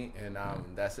carry me, and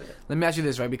that's it. Let me ask you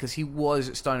this, right? Because he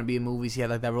was starting to be in movies. He had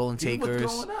like that Rolling He was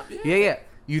Takers. growing up, Yeah.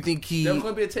 You think he? There was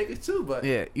gonna be a Takers too, but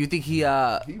Yeah. You think he?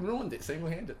 he ruined it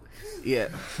single-handedly. Yeah.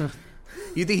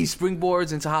 You think he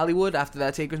springboards into Hollywood after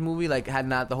that Takers movie? Like had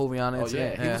not the whole Rihanna Oh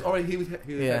yeah, incident? he was already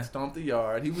he Yeah. had stomped the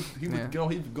yard. He was Yeah.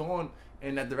 going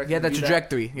in that direction. He had that to be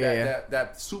trajectory. Yeah, yeah.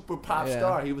 That super pop Yeah.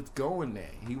 star. He was going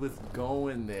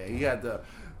there. He had the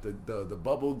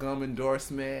bubble gum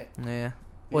endorsement. Yeah.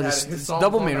 He Was had it his songs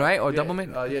Doublemint, on right? Or yeah,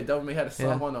 Doublemint? Yeah, Doublemint had a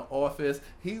song Yeah. on The Office.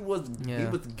 He was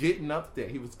Yeah. getting up there.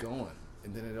 He was going,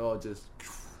 and then it all just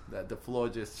the floor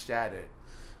just shattered.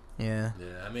 Yeah.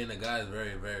 Yeah, I mean the guy is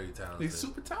very, very talented. He's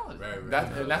super talented. Very, very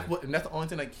that's, talented. and that's the only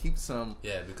thing that keeps him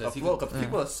Yeah, because he afloat. could, Because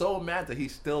people are so mad that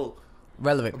he's still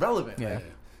Relevant. relevant. Yeah.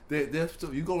 Like, they're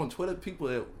still, you go on Twitter,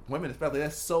 people, women especially, they're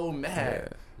so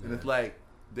mad, and it's like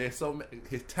they're so mad.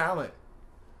 His talent,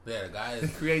 yeah, the guy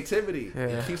his is. creativity, Yeah.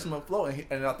 it keeps him afloat.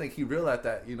 And I think he realized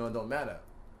that it don't matter.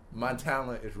 My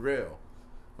talent is real.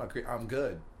 I'm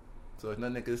good. So there's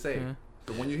nothing they can say. Yeah.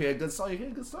 So when you hear a good song, you hear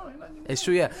a good song. It's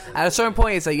true, yeah. At a certain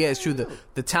point, it's like, yeah, it's true.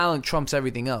 The talent trumps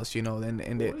everything else, and What are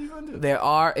you gonna do? there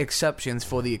are exceptions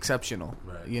for the exceptional,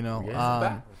 Right.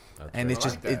 Yeah. and I it's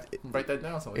like just that. Write that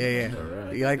down. So yeah.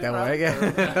 Alright. You like that one, right?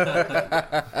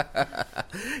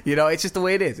 Yeah. It's just the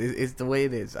way it is. It's the way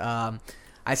it is. I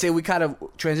say we kind of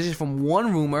transition from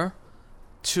one rumor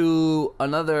to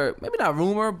another. Maybe not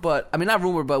rumor, but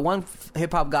one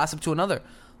hip hop gossip to another.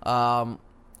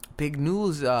 Big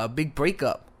news, big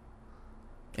breakup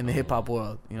in the hip hop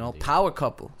world. Power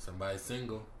couple. Somebody's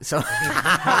single. So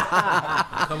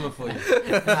Coming for you.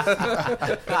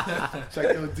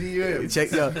 Check your DMs.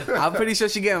 check. I'm pretty sure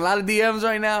she getting a lot of DMs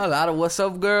right now. A lot of "What's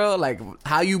up, girl?" Like,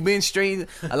 "How you been?" Strange.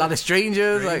 A lot of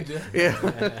strangers. Like, yeah.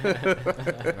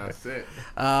 That's it.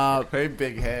 Uh, Hey,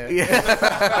 big head.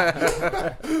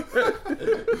 yeah.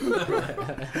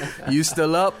 You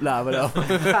still up? Nah, but no.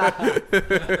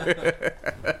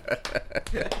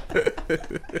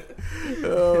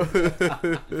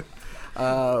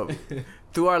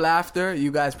 Through our laughter,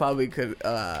 you guys probably could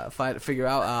figure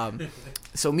out.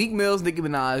 So Meek Mill's Nicki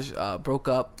Minaj broke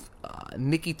up.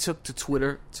 Nicki took to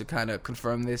Twitter to kind of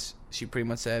confirm this. She pretty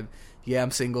much said, "Yeah,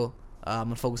 I'm single. I'm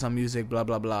gonna focus on music. Blah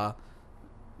blah blah.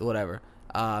 Whatever."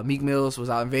 Meek Mills was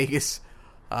out in Vegas.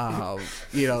 One of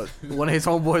his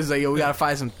homeboys was like, "Yo, we gotta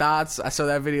find some thoughts." I saw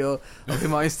that video of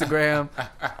him on Instagram.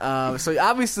 So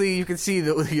obviously you can see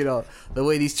the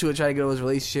way these two are trying to get over his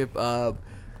relationship.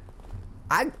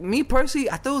 Me personally,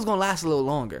 I thought it was gonna last a little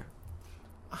longer,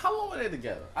 How long were they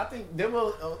together? I think they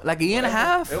were like a year and a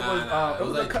half, It was. Nah, It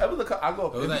was like-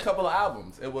 a couple of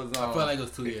albums. It was. I feel like it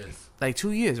was 2 years. like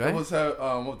 2 years, It right? was her.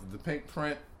 What was it, the Pink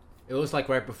Print? It was like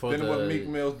right before Then it was the Meek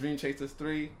Mill's Dream Chasers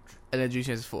 3, And then Dream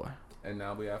Chasers 4. and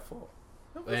now we have 4.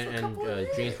 It was a and couple of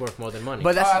years. Dreams worth more than money.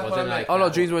 But that's- That's what I wasn't meant. like Oh no,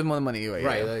 that- Dreams worth more than money. You're right.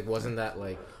 right. Yeah. Like wasn't that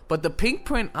like But the Pink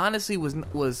Print honestly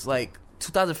was like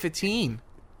 2015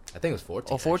 I think it was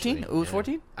 14 or 14. actually. It was Yeah.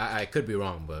 14. I could be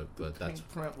wrong, but that's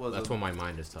Pink Print was that's what my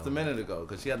mind is telling It's a me. minute ago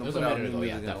because she hasn't It was put a out minute new ago.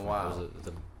 Yeah, music in a definitely. while. It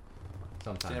was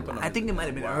sometime. She ain't put I think it might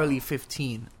have been Wow. early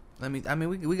 15.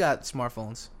 We got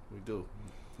smartphones. We do.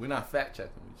 We're not fact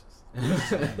checking.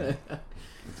 We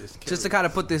just Just to kind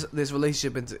of put this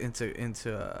relationship into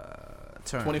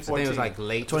terms. 2014. I think it was like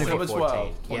late 2012.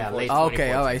 2014. Yeah, late. Oh,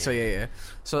 okay, all right. 2014. So yeah.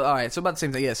 So all right. So about the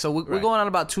same thing. Yeah. So we're Right. going on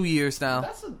about 2 years now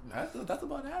That's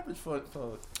about average for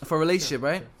for a relationship,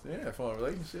 right? for a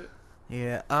relationship.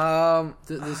 Yeah.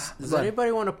 Does Go ahead.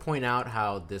 anybody want to point out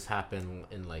how this happened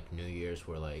in like New Year's,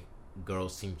 where like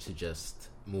girls seem to just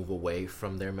move away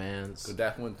from their mans? Cause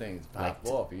that's when things pop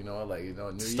Like, off.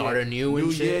 New Start year, anew and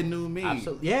new shit. year, new me.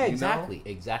 Absolutely. Yeah, You know? exactly.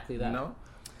 Exactly that. You know,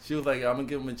 she was like, "I'm gonna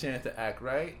give him a chance to act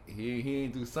right. He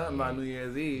ain't do something by New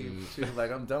Year's Eve." She was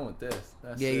like, "I'm done with this.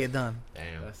 That's Yeah, it. you're done.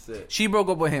 Damn. That's it." She broke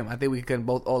up with him. I think we can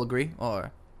both all agree.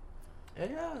 Or Yeah.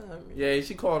 I mean, Yeah,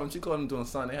 she called him. She called him doing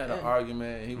something. They had an Yeah.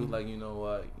 argument. And he was like, "You know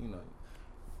what?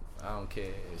 I don't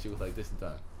care. And she was like, this is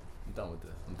done. I'm done with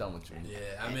this. I'm done with you. Yeah,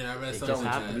 I mean, I read It something. just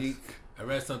happens. Meek. I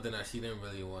read something that she didn't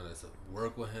really want to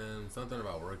work with him. Something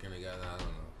about working together. I don't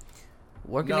know.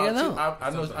 Working No, together.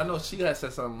 I know she had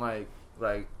said something like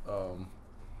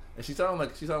and she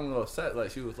sounded a little upset.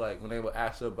 Like she was like when they would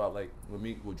ask her about like when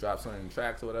Meek would drop certain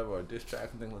tracks or whatever or diss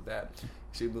tracks and things like that,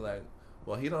 she'd be like,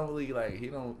 well, he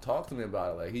don't talk to me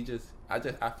about it. Like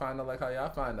I find out like how y'all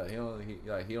find out.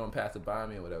 He don't pass it by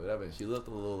me or whatever. And she looked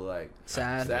a little like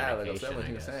Sad. like upset what I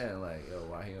he was guess. saying. Like, yo,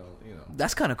 why he don't, you know.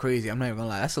 That's kind of crazy. I'm not even gonna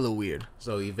lie. That's a little weird.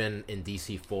 So even in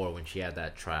DC4 when she had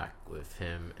that track with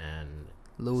him and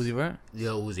Lil Uzi Vert.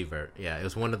 Lil Uzi Vert, yeah, it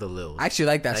was one of the Lils. I actually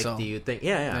like that like, song. do you think?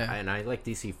 Yeah, Yeah. and I like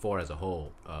DC4 as a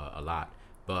whole a lot.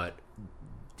 But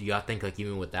do y'all think like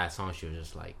even with that song she was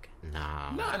just like, nah?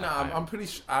 I'm pretty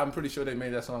sure they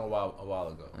made that song a while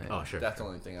ago. Oh, sure. That's the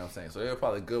only thing I'm saying. So they were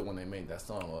probably good when they made that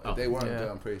song. Or Oh. if they weren't Yeah. good,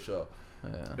 I'm pretty sure Yeah.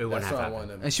 It that wouldn't have song happened.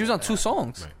 wouldn't have And she was on 2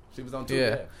 songs. Right. She was on 2.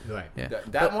 Yeah. Yeah. Right. Yeah.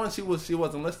 That one she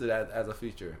wasn't listed as a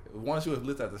feature. One she was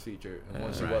listed as a feature, and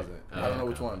one she Right. wasn't. I don't know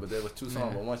which Okay. one, but there was 2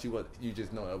 songs. Yeah. But one she was, you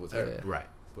just know it was her. Yeah. Right.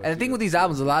 But And the she thing was- with these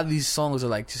albums, a lot of these songs are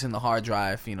like just in the hard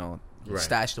drive, Right.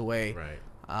 stashed away. Right.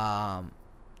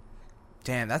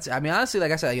 Damn, that's. I mean, honestly,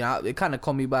 like I said, it kind of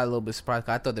caught me by a little bit surprised.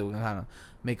 'Cause I thought they were gonna kind of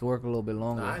make it work a little bit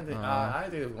longer. I didn't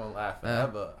think it was gonna last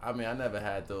forever. I mean, I never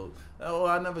had those. Oh,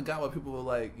 I never got what people were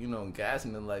like,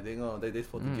 gassing them like they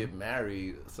supposed to get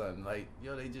married, or something. Like,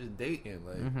 yo, they just dating.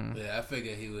 Like, Yeah, I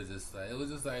figured he was just like, it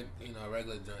was just like, a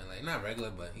regular joint. Like, not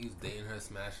regular, but he was dating her,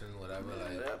 smashing, whatever.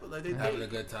 Like, they having date. a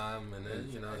good time, and then,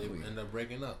 they end up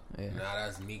breaking up. Yeah. Now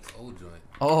that's Meek's old joint.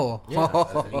 Oh,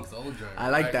 That's Meek's old joint. I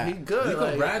like that. He good. You can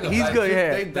like, brag about He's it. good, yeah.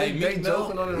 They Like, Meek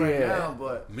joking Mill- on it right Yeah. now,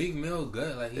 but Meek Mill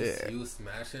good. Like, Yeah. he was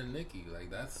smashing Nicki.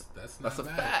 Like, that's not that's a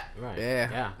bad. fact. Right.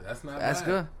 Yeah. Yeah. That's not That's bad.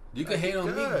 good. You can hate on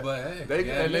Good. Meek, but hey. They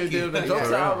yeah, and they Nicki. do the Yeah.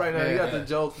 jokes out right now. You got Yeah. the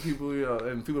jokes, people,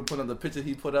 and people putting up the picture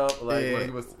he put up, like Yeah. when he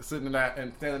was sitting in that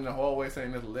and standing in the hallway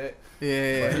saying it's lit.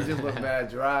 Yeah. But he just looked mad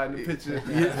dry in the picture.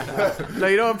 No,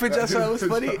 you know what picture I saw? It was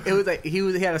funny. It was like he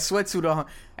had a sweatsuit on,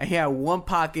 and he had one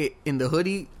pocket in the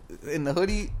hoodie,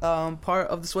 part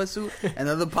of the sweatsuit, and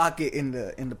the other pocket in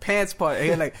the pants part. And he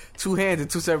had like 2 hands in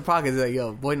 2 separate pockets. Like,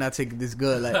 yo, boy, not taking this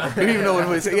good. Like, you didn't even know what it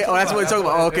was. Yeah, oh, that's what he's talking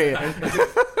about. Oh, okay.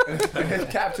 And his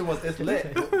caption was "It's lit." ...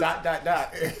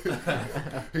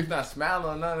 He's not smiling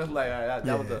or nothing. It's like, all right,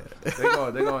 that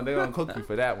was they're gonna cook you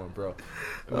for that one, bro.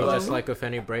 Well, just like with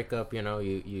any breakup, you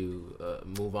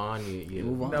move on. You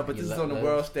move on. No, but you this is let on the live.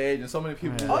 world stage, and so many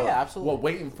people Yeah. were, Oh, yeah, absolutely. were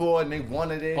waiting for it, and they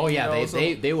wanted it. Oh yeah, you know, so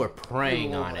they were preying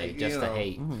people, on it like, just to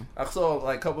hate. I saw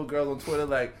like a couple girls on Twitter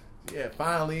like, yeah,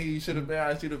 finally you should have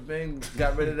been,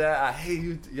 got rid of that. I hate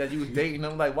you. Yeah, you was dating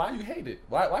them. Like, why you hate it?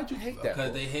 Why'd you hate that? Because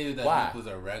for? they hated that Why? Meek was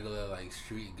a regular, like,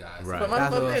 street guy. Right. But my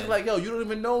That's thing what- is like, yo, you don't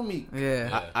even know me.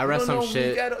 Yeah. I read You don't some know shit.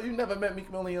 Meek at all. You never met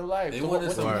Meek Mill in your life. They So wanted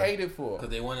what some- you hate it for?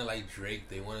 Because they wanted, like, Drake.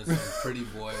 They wanted some pretty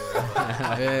boy or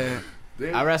whatever. Yeah.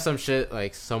 They- I read some shit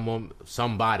like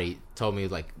somebody told me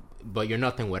like, but you're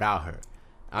nothing without her.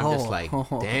 I'm just like,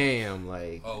 damn,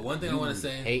 like Oh, one thing I want to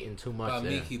say hating too much. about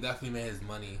there. Meek, he definitely made his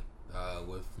money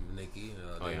with Nicki.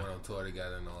 Oh, They yeah. went on tour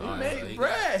together and all He that. made So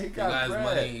bread. He got his bread.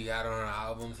 money. He got on her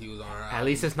albums. He was on her albums. At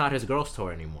least it's not his girls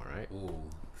tour anymore, right? Ooh.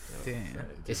 Damn.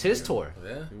 It's his tour.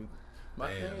 Yeah. My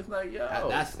Damn. thing is like, yo,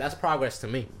 That's progress to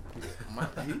me.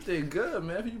 he did good,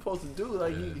 man. What you supposed to do?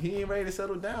 Like, he ain't ready to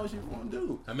settle down. What you gonna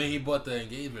do? I mean, he bought the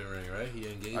engagement ring, right? He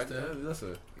engaged Like, her.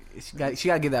 listen, She got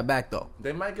to give that back though.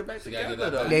 they might get back She gotta together get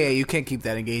that though. back. Yeah, you can't keep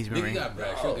that engagement Nicki ring. got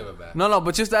bread. She'll give it back. No,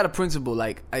 but just out of principle,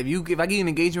 like if I give you an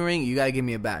engagement ring, you gotta give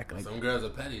me it back. Like, Some girls are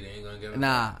petty. They ain't gonna give it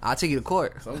nah, I'll take you to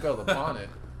court. Some girls are pawn it.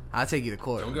 I'll take you to back.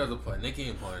 court. Some girls are petty. Nicki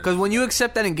ain't pawning. Because when you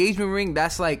accept that engagement ring,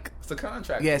 that's like, It's a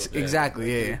contract. yes, deal.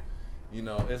 exactly, yeah. You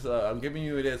know, it's I'm giving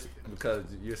you this because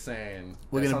you're saying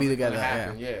We're that gonna be something's together,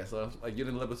 happen. Yeah. So like you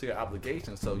didn't live up to your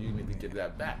obligation, so you need to get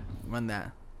that back. Run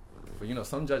that. But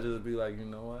some judges would be like, you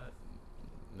know what?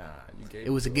 Nah, you gave. It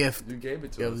was a to gift. us. You gave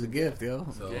it to It us. was a gift, yo.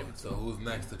 So who's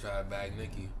next to try to bag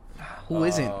Nicki? Who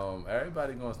isn't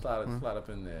Everybody gonna slide up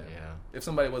in there. Yeah. If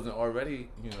somebody wasn't already,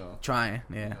 trying?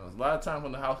 Yeah. a lot of times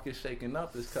when the house gets shaken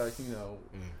up, it's because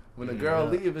when the girl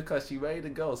leaves because she ready to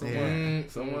go. Someone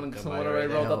already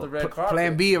rolled up the red carpet.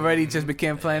 Plan B already just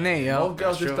became Plan A, yo. Most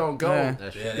girls just don't go. Yeah.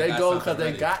 That's Yeah, true. They got go something because they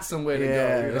ready. got somewhere to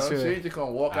Yeah, go. that's She true. ain't just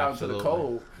gonna walk out into the Absolutely.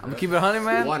 cold. I'm gonna keep it 100,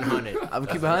 man. 100. I'm gonna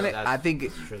keep it 100. That's I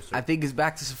think true. I think it's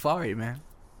back to Safari, man.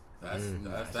 That's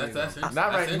Not that's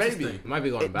right, maybe. interesting. It might be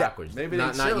going backwards. maybe they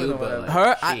not chilling you, or but whatever. like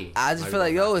Her, she I just might feel be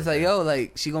like, going yo, it's like, backwards. yo,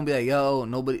 like she gonna be like, yo,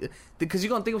 nobody, because you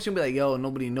gonna think she's gonna be like, yo,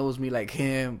 nobody knows me like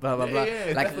him, blah blah blah. Yeah,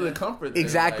 it's Like definitely a comfort thing.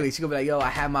 exactly, Like, she gonna be like, yo, I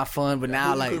had my fun, but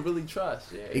now who like you could really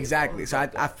trust. Yeah, exactly. So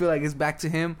I feel like it's back to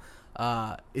him.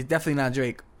 it's definitely not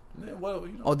Drake. Man, what,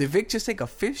 you know, Oh, did Vic just take a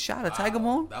fifth shot of Tiger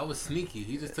Moon? That was sneaky.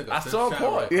 He just took a I fifth saw him shot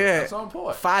pour right it. Yeah. I saw him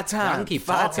pour it. 5 I can times. keep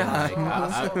 5 talking, times.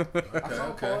 like, I saw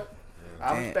him Okay. pour it.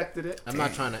 I Damn. respected it. I'm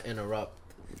not trying to interrupt.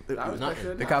 I respected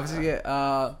it. The conversation,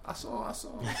 yeah. I saw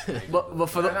him. But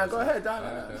for the Nah, go ahead, Don.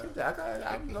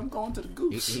 I'm going to the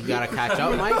goose. You gotta catch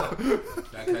up, Mike.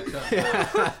 Gotta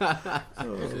catch up. I'm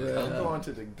going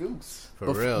to the goose. For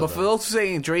but, real. but for though. those who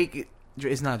saying Drake,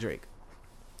 it's not Drake.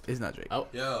 It's not Drake. Oh.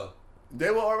 Yo, They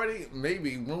were already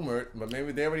maybe rumored, but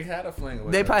maybe they already had a fling.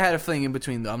 With They him. probably had a fling in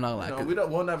between though. I'm not No, like we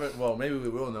don't. We'll never. Well, maybe we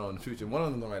will know in the future. One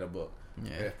of them gonna write a book.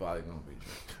 Yeah. It's probably gonna be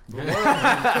Drake.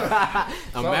 A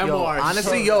Yo, memoir.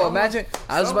 honestly, yo, imagine.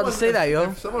 I was about to say that, yo.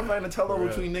 If someone writing a tell-all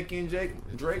between Nicki and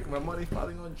Drake, my money's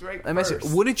probably on Drake. Let me ask you,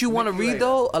 first. wouldn't you want to Nicki read later.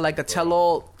 though, like a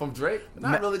tell-all? From Drake?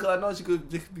 Not really, because I know she could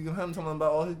be him telling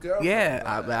about all his girls. Yeah,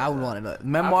 I would want to know.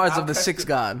 Memoirs of the Sixth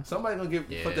God. Somebody gonna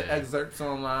put the Yeah. excerpts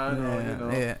online. Or, you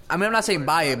know. Yeah. I mean, I'm not saying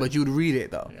buy it, but you'd read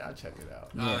it though. Yeah, I'll check it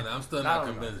out. nah, I'm still I not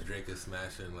don't know. convinced Drake is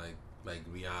smashing like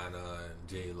Rihanna and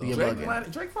J Lo. Yeah,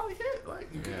 Drake probably hit. Like,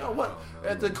 you Yeah, know what?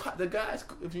 I don't know. The guys,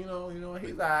 if you know, he's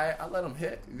alright. I let him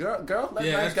hit. Girl, let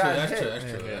Yeah, nice that's true. guys That's hit. true. That's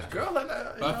true. Yeah. That's true. Girl, let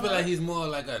that. But I feel like he's more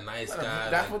like a nice let him guy.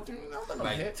 hit. That's like, what you know. Let him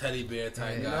like hit. teddy bear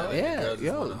type You guy. know? Like, the Yeah, girls just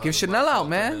yo, wanna hug give him Chanel up, out, and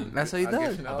man. then- That's how he I give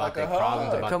does. Chanel About like their a hug.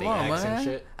 problems, about Come the on, ex and man.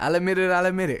 shit. I'll admit it. I'll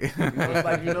admit it. It's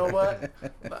like, you know what?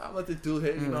 I'm let the dude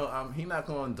hit. You know, he not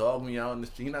gonna dog me out in the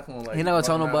street. He not gonna like. He not gonna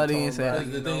tell run around nobody telling and say,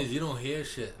 everybody, The you thing know? is, you don't hear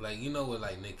shit. Like, you know, with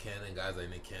like Nick Cannon, guys like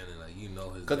Nick Cannon, like, you know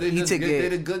his. Cause they He just take it- they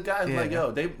the good guys. yeah. Like,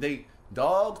 yo, they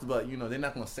dogs, but you know they're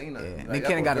not gonna say nothing. Yeah. Like, Nick that's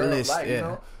Cannon what got a girls list, like, yeah. You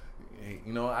know?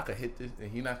 You know, I could hit this,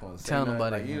 and he not gonna say Tell nothing.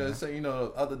 nobody, Like, you know, yeah. so you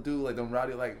know, other dude like them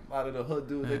rowdy, like a lot of the hood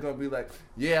dudes, they're gonna be like,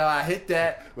 yeah, I hit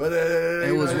that, but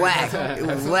It was whack. It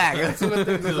was whack. As soon as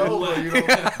things is over, you know,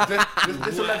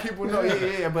 just to let people know,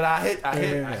 yeah, but I hit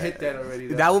that already.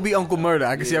 though. That would be Uncle Murder.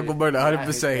 I can see Yeah. Uncle Murder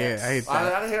 100%. I hit Yeah, that. I hate I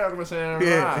that. hear Uncle saying,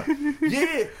 Yeah.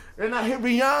 yeah, and I hit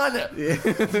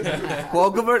Rihanna. Well,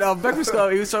 Uncle Murder, Breakfast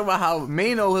Club, he was talking about how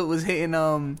Mano was hitting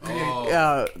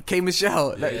K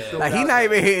Michelle. Yeah. Like he not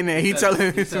even hitting it. He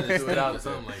telling he said Do it out or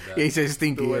something like that. Yeah, he said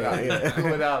stinky. Do it Yeah, out, yeah. do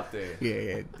it out there.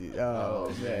 Yeah, yeah. Oh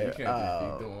man, you man. can't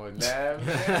just be doing that,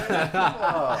 man. Come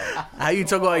on. How you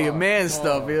talk about your man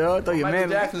stuff, you know? I thought your Michael man.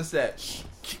 Jackson said, "Shh,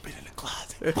 keep it in the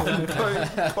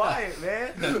closet." Quiet,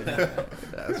 man.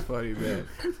 That's funny, man.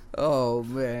 Oh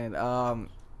man,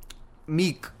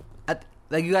 Meek.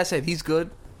 Like you guys said, he's good.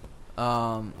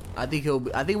 I think he'll.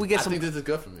 I think we get I some. think this is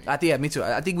good for me. I think yeah, me too.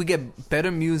 I think we get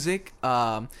better music.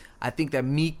 I think that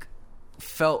Meek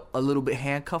felt a little bit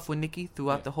handcuffed with Nicki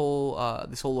throughout the whole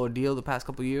this whole ordeal the past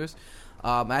couple of years.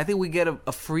 I think we get a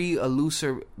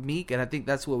looser Meek, and I think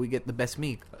that's where we get the best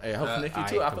Meek. It helps Nicki I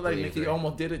too. I feel like completely Nicki agree.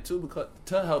 almost did it too because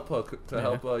to help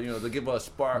her, you know, to give her a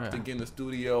spark to get in the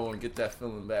studio and get that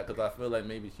feeling back. Because I feel like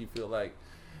maybe she feel like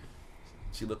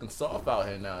she looking soft out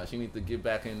here now. She needs to get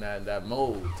back in that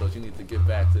mode. So she needs to get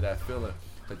back to that feeling.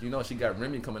 Because you know she got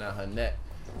Remy coming out her neck.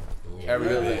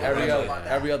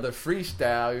 Every other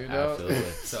freestyle, you know.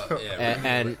 Absolutely. So, yeah,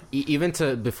 And even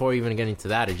before even getting to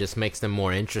that, it just makes them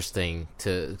more interesting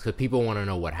because people want to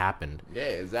know what happened. Yeah,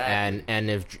 exactly. And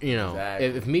if you know Exactly.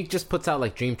 if Meek just puts out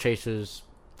like Dream Chasers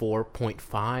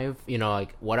 4.5, you know,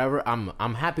 like whatever,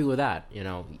 I'm happy with that. You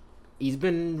know, he's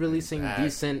been releasing Exactly.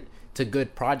 decent to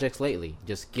good projects lately.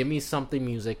 Just give me something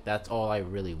music. That's all I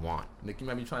really want. Nicki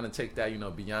might be trying to take that, you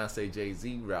know, Beyonce,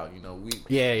 Jay-Z route. You know,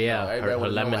 Yeah, you yeah. know, Her everybody wanna know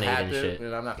what Lemonade and happened, shit.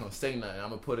 and I'm not gonna say nothing. I'm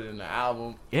gonna put it in the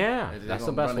album. Yeah, And that's they're the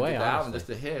gonna best run and way. get the album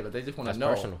Honestly. just to hear, but they just want to That's know.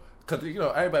 personal. Because you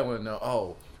know, everybody want to know.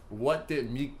 Oh, what did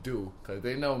Meek do? Because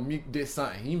they know Meek did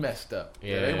something. He messed up.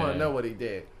 Yeah, they want to Yeah. know what he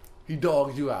did. He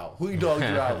dogged you out. Who he dogged you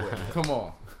out with? Come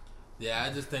on. Yeah,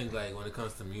 I just think like when it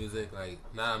comes to music, like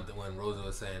now when Rosa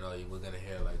was saying, "Oh, we're gonna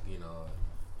hear like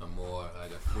a more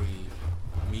like a free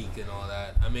Meek and all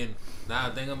that." I mean, now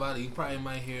I'm thinking about it, you probably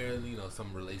might hear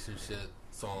some relationship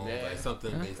songs, Yeah. like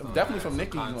something based on Definitely that, from some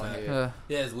Nicki you gonna content. hear.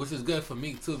 Yes, which is good for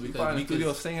Meek too He because probably in the Meek studio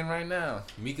is, singing right now.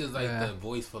 Meek is like Yeah. the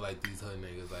voice for like these hood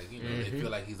niggas, like they feel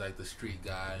like he's like the street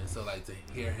guy, and so like to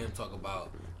hear him talk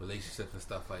about relationships and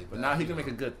stuff like But that. now he can make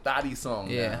a good thotty song.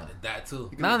 Yeah. now. that too.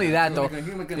 He can Not make only a- that, he though.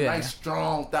 can make a Yeah. nice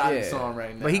strong thotty Yeah. song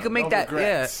right now. But he can make No that.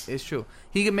 regrets. Yeah, it's true.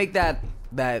 He can make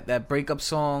that breakup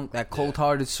song, that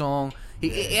cold-hearted song.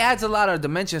 It adds a lot of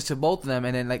dimensions to both of them.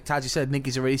 And then, like Taji said,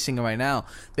 Nicki's already singing right now.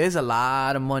 There's a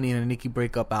lot of money in a Nicki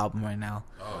breakup album right now.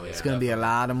 Oh, yeah, It's gonna be a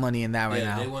lot of money in that right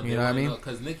now. They want, you know what I mean?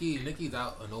 Because Nicki's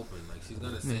out and open. Like she's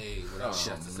gonna say whatever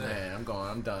she Oh has to say. man,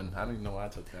 I'm done. I don't even know why I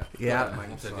took that. Yeah.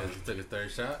 He took his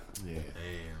third shot. Yeah.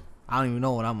 Damn. I don't even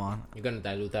know what I'm on. You're gonna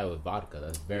dilute that with vodka.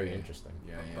 That's very interesting.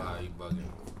 Yeah, Wow, you bugging.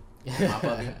 yeah. My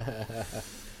bugging.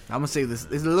 I'm gonna save this.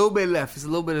 There's a little bit left. It's a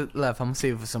little bit left. I'm gonna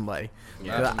save it for somebody.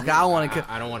 Yeah. I don't want to.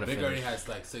 I don't want to Vic finish. already has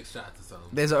like 6 shots or something.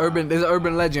 There's an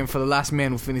urban legend for the last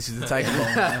man who finishes the Tiger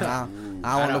Bomb.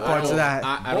 I don't want no parts of that.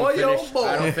 I Boy, don't oh finish. boy.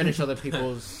 I don't finish other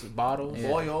people's bottles.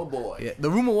 Boy, oh boy. Yeah, the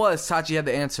rumor was Tachi had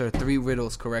to answer 3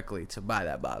 riddles correctly to buy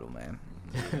that bottle, man.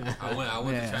 I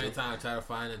went Yeah. to Chinatown, tried to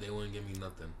find it. They wouldn't give me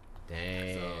nothing.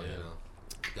 Damn. So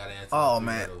gotta answer. Oh, the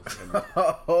man. riddles.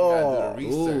 You gotta do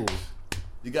the Ooh. research.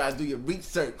 You gotta do your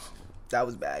research. That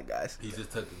was bad, guys.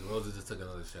 Rosa just took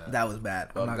another shot. That was bad.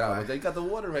 Oh I'm not God, gonna but lie. they got the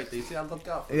water right there. See, I look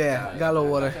out. For Yeah, that. got a little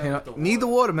water. I You know, got need the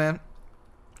water, man.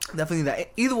 Definitely need that.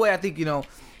 Either way, I think They're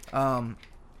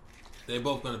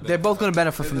both gonna. they're both gonna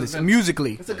benefit from this Benefit.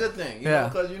 musically. It's a good thing, Yeah.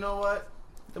 because you know what?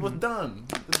 It was done.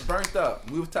 It was burnt up.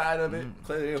 We were tired of it.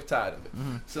 Clearly, they were tired of it.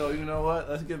 So you know what?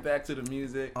 Let's get back to the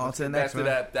music. On Let's to the get next, back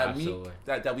man. to that meat Absolutely.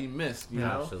 that we missed. You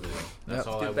know. Absolutely. Yep. That's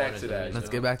all Let's I get back wanted to to that. do. Let's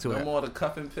you get know? back to no it. more the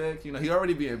cuff and pick. You know, he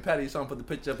already being petty. So I'm put the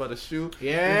picture up of the shoe.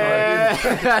 Yeah.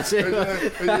 That's it.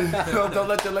 don't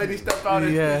let the lady step out.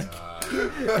 Yeah.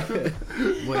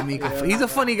 Boy, Mika, he's a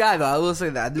funny guy though. I will say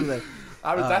that. I do like.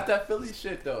 That's that Philly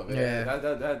shit though, man. Yeah.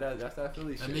 That's that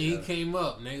Philly shit. I mean, he man. came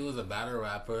up. Nigga was a battle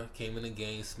rapper. Came in the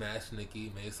game, smashed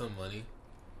Nicki, made some money.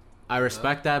 I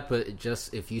respect that, but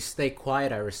just if you stay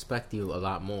quiet, I respect you a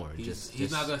lot more.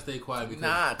 He's not gonna stay quiet because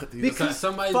Nah, because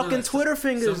somebody's fucking gonna, Twitter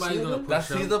fingers. Somebody's nigga. gonna push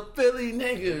that's him. he's a Philly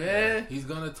nigga, man. He's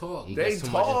gonna talk. He They gets too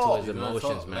much talk. into his He's gonna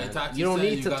emotions, talk. man. Like Tachi You don't said,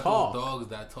 need you to got talk. Those dogs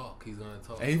that talk. He's gonna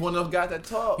talk. And he's one of those guys that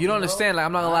talk. You don't know? understand. Like,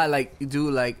 I'm not gonna lie. Like,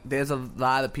 dude, like, there's a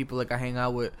lot of people like I hang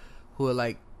out with who are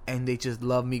like, and they just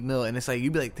love Meek Mill, and it's like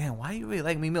you be like, damn, why you really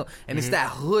like Meek Mill? And it's that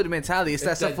hood mentality. It's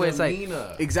that stuff where it's like,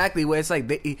 demeanor. exactly where it's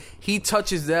like he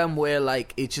touches them where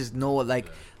like it's just no like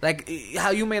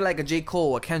how you made like a J.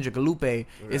 Cole, a Kendrick, a Lupe.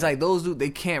 It's like those dudes they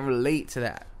can't relate to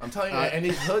that. I'm telling you, and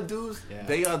these hood dudes, Yeah.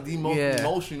 they are the most Yeah.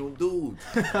 emotional dudes.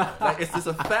 Like it's just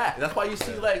a fact. That's why you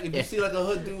see like if you see like a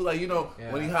hood dude, like you know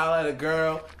when he holler at a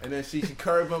girl and then she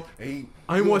curve him and he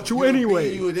I want you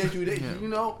anyway. You this, you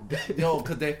know, yo,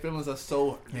 because their feelings are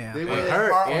so Yeah. they It wear their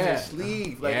hurt, heart on yeah. their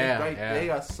sleeve, like Yeah, right, yeah. they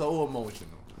are so emotional.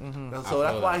 Mm-hmm. And I so feel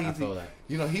that's why that, I he's, feel that.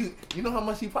 you know, you know how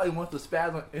much he probably wants to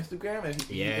spaz on Instagram and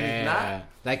he's Yeah, not.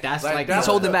 like that's like He's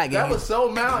holding back, That yeah. was so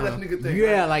mad that nigga thing.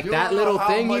 Yeah, like you that don't know little how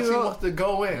thing much he he wrote. wants to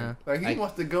go in. Yeah. Like he Like-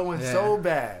 wants to go in Yeah. so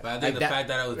bad. But I think Like the that- fact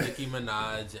that it was Nicki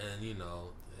Minaj and he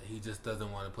just doesn't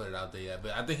want to put it out there yet.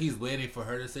 But I think he's waiting for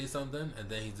her to say something and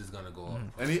then he's just gonna go off.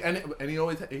 And he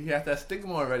always he has that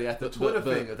stigma already at the Twitter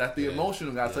but- finger. That's the yeah.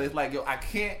 emotional guy. So Yeah. it's like, yo, I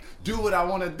can't do what I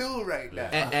want to do right now.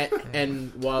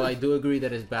 and while I do agree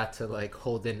that it's bad to like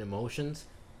hold in emotions,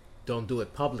 don't do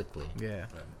it publicly. Yeah,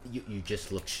 You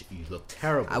just look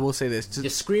terrible. I will say this.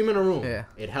 Just scream in a room. Yeah.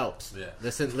 It helps. Yeah.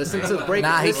 Listen to break.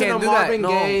 Nah, he listen can't to do that. Marvin No.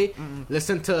 Gaye.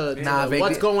 Listen to Nah, Vic,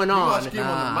 what's going You gonna on. scream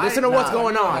on the mic? Listen to what's Nah,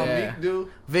 going you know on. how Yeah. Meek do?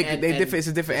 Vic, And- they and different. It's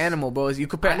a different animal, bro. You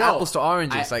compare I know. apples to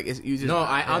oranges. Like you just. No,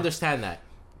 I yeah. understand that,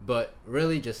 but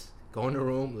really, just go in the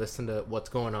room, listen to what's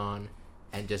going on,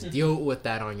 and just deal with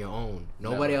that on your own.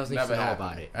 Nobody else needs to know happened.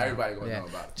 about it. Everybody gonna Yeah. know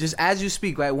about it. Just as you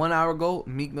speak, right? 1 hour ago,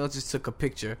 Meek Mill just took a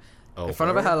picture Oh, in front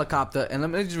of a word? helicopter, and let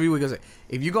me just read what he goes.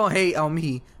 If you gonna hate on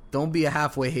me, don't be a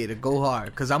halfway hater. Go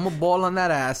hard, cause I'm gonna ball on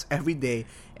that ass every day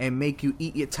and make you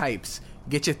eat your types.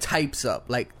 Get your types up,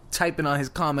 like typing on his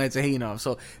comments and hating on him.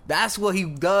 So that's what he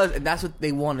does, and that's what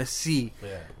they want to see.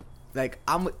 Yeah. Like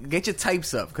get your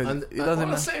types up, cause it doesn't. On the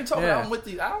matter. same token, Yeah. I'm with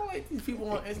these. I don't like these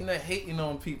people on internet hating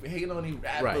on people, hating on these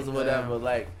rappers Right. or whatever.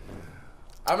 Like,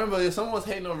 I remember if someone was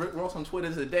hating on Rick Ross on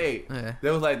Twitter today. Yeah. They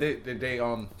was like they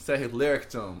said his lyrics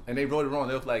to him and they wrote it wrong.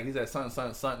 They was like he said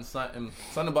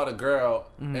something about a girl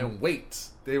and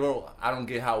weights. They wrote I don't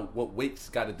get what weights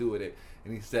got to do with it.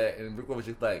 And he said and Rick Ross was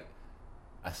just like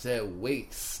I said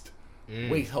waist,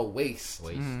 waist her waist.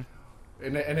 Wait. And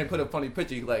they put a funny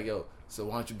picture. He's like, yo, so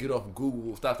why don't you get off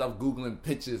Google, stop Googling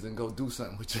pictures and go do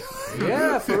something with you.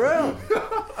 Yeah, for real.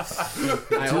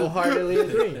 I wholeheartedly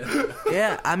agree.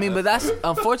 Yeah, I mean, but that's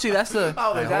unfortunately that's the I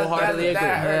was like, that's wholeheartedly agree.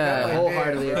 that hurt. Yeah. That was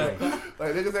Wholeheartedly like, agree.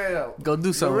 like niggas say, yo, go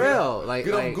do For something. real. Like,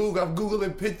 get off like, Google. I'm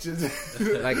Googling pictures.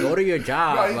 like, go to your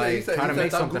job. No, he like, said, try to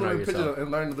make stop something out of Googling pictures yourself.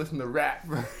 and learn to listen to rap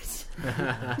first.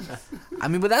 I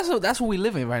mean, but that's what we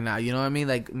live in right now. You know what I mean?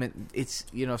 Like it's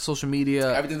social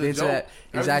media, Everything's the a joke. internet.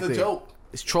 Exactly. Everything's a joke.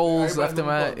 It's trolls left and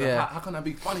right. Everybody Yeah, how can I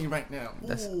be funny right now?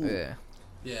 that's Ooh. yeah.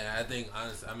 Yeah, I think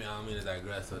honestly, I don't mean to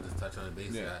digress, so just touch on the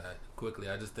basics Yeah. quickly.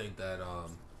 I just think that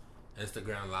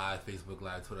Instagram Live, Facebook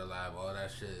Live, Twitter Live, all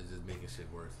that shit is just making shit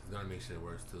worse. It's gonna make shit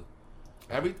worse too.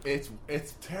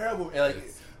 It's terrible. Like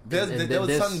there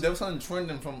was something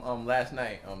trending from last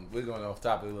night. We're going off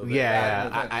topic a little bit.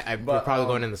 We're probably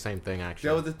going in the same thing actually.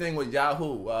 There was the thing with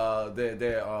Yahoo.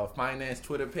 Their finance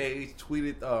Twitter page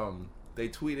tweeted.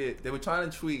 They were trying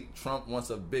to tweet Trump wants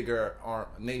a bigger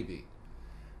Navy.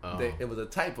 It was a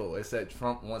typo. It said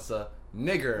Trump wants a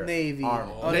nigger Navy.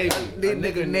 army.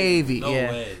 Navy. No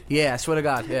yeah. way. Yeah, I swear to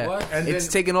God. Yeah. What? And It's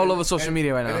then- taken all and- over social and-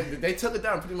 media right now. and They took it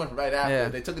down pretty much right after. Yeah.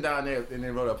 They took it down there and they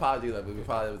wrote an apology letter. We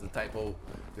probably it was a typo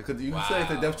because you can say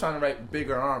that they were trying to write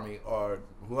bigger army or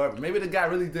whoever. Maybe the guy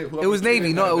really did. It was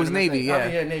Navy. No, it was Navy.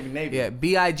 Yeah. Navy. Yeah,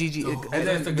 BIGG. And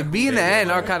then The B and the N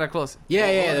are kind of close.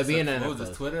 Yeah, the What BNN. was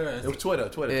this, Twitter? It was Twitter.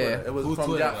 Yeah. It was Who's from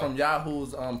Twitter, from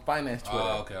Yahoo's finance Twitter.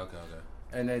 Oh, okay.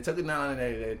 And they took it down and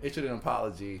they issued an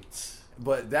apology.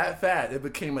 But that fast, it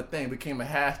became a thing. It became a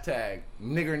hashtag,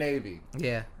 nigger Navy.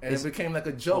 Yeah. And it became like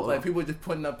a joke. Like people were just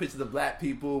putting up pictures of black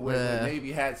people with Yeah.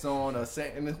 Navy hats on, or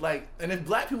saying, and it's like, and it's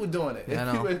black people doing it.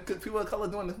 Yeah, I know. People of color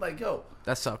doing it. It's like, yo,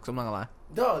 That sucks. I'm not gonna lie.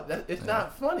 dog, it's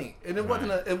not funny. And it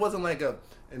wasn't like a.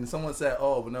 And someone said,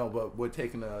 oh no, but we're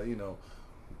taking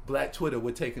Black Twitter.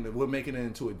 We're making it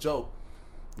into a joke.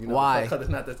 Why? Because it's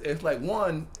not. It's like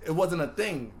one, it wasn't a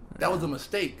thing. That was a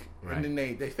mistake, Right. and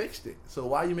then they fixed it. So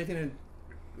why are you making it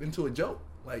into a joke?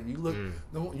 Like you look,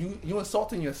 you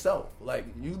insulting yourself. Like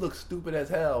you look stupid as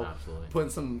hell. Absolutely.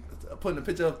 Putting a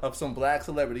picture of some black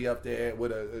celebrity up there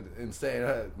with and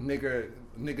saying nigger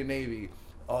Navy,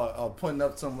 or putting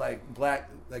up some like black,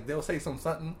 like they'll say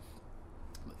something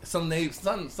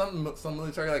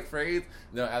military like phrase.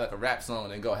 They'll add like a rap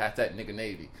song and go hashtag nigger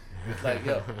Navy. It's like,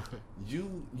 yo,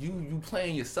 you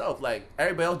playing yourself. Like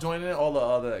everybody else joining in, all the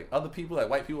other people, like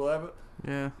white people, whatever.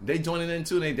 Yeah. They joining in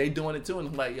too. They doing it too, and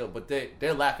it's like, yo, but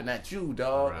they're laughing at you,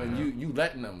 dog, Right. and you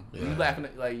letting them. You Yeah. laughing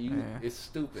at like you. Yeah. It's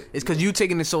stupid. It's because you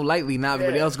taking it so lightly. Now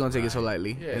everybody Yeah. else gonna take it so Right.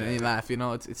 lightly, Yeah. and then you laugh.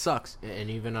 It sucks. And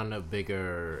even on a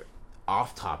bigger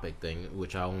off-topic thing,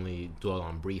 which I only dwell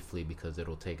on briefly because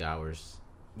it'll take hours,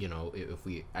 if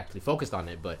we actually focused on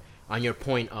it. But on your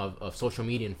point of social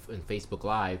media and Facebook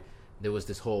Live, there was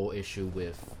this whole issue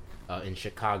with in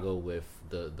Chicago with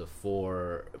the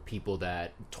 4 people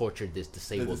that tortured this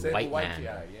disabled white man.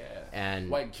 guy, yeah. And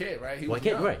White kid, right? He white was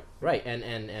kid, young. right,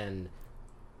 and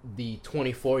the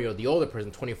 24-year-old, the older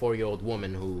person, 24-year-old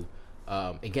woman who,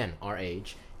 again, our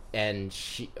age, and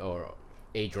or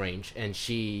age range, and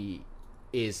she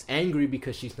is angry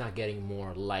because she's not getting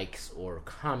more likes or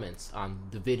comments on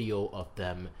the video of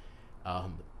them,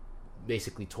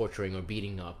 basically torturing or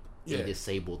beating up a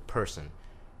disabled person,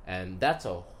 and that's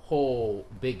a whole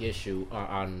big issue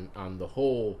on the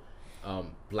whole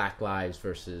Black Lives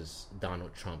versus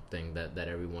Donald Trump thing that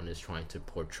everyone is trying to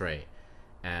portray.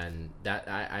 And that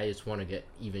I just want to get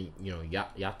even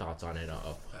your thoughts on it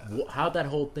of how that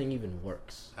whole thing even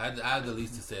works. I have the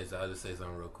least to say, so I'll just say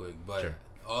something real quick. But Sure.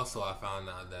 also, I found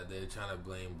out that they're trying to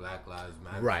blame Black Lives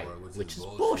Matter Right, for it, which is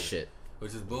bullshit.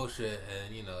 Which is bullshit,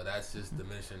 and that's just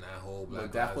diminishing that whole Black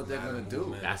But that's Lives what they're Matter gonna do.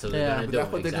 movement. That's what Yeah. they're gonna But do.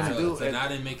 that's what they're gonna Exactly. do. So now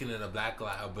they're making it a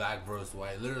black versus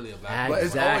white, literally a black. But versus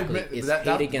it's Exactly. always been, It's that, hate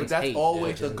that, against but that's hate, always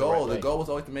which the is the goal. right The way. goal was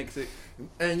always to make it,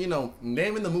 and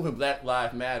naming the movement Black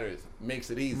Lives Matters makes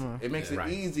it easy. It makes Yeah. it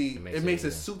Right. easy. It makes It it makes it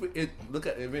easy. super.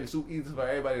 It makes it super easy for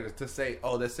everybody to say,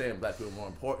 oh, they're saying black people are more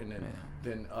important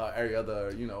than every other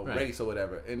Right. race or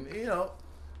whatever. And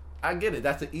I get it.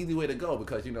 That's an easy way to go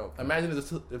because imagine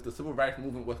if the civil rights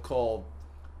movement was called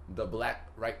the Black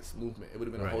Rights Movement, it would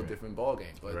have been a Right, whole right. different ballgame.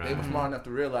 But they Right. were smart enough to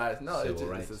realize, no, Civil it's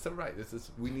rights. civil rights.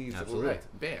 We need civil Absolutely. rights.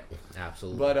 Bam.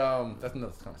 Absolutely. But that's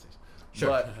another conversation. Sure.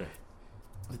 But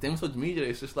the thing with social media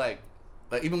is just like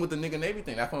even with the nigga Navy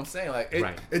thing, that's what I'm saying. Like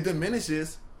Right. it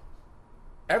diminishes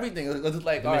everything. It's just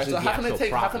like, all right, Diminishes so the how can they actual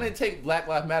take how can problem. they take Black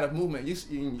Lives Matter movement?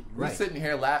 We're Right. sitting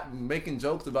here making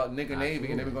jokes about nigga Navy,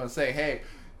 and then we're Absolutely. gonna say, hey,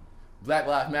 Black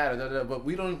Lives Matter, da, da, da, but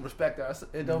we don't respect us.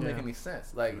 It don't make Yeah. any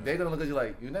sense. Like they're gonna look at you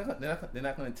like they're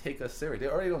not gonna take us serious. They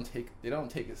already don't take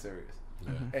it serious,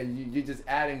 and you're just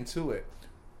adding to it.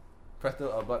 Press the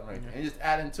button right there, and you're just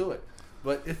adding to it.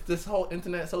 But it's this whole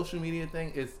internet social media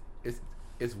thing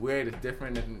is weird. It's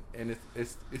different, and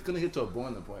it's gonna get to a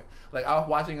boiling point. Like I was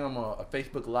watching a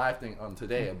Facebook Live thing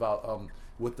today about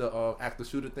with the active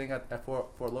shooter thing at Fort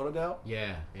Lauderdale.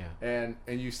 yeah. And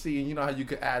you see, how you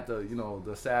could add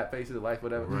the sad faces, the life,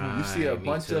 whatever. You see a Right, me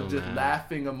bunch too, of just man.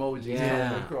 laughing emojis Yeah.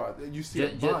 going across. You see a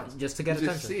bunch Just to get you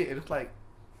attention. just see it, and it's like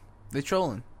They're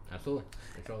trolling. Absolutely.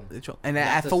 Controlling. They're trolling. And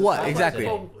That's for the what society exactly?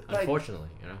 today, Like- unfortunately,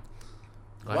 Go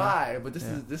ahead. why? But this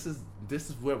Yeah.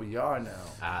 is where we are now.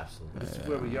 Absolutely. This is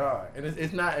where we are, and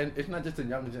it's not just the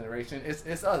younger generation. It's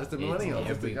us. It's the millennials.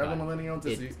 It's the younger everybody.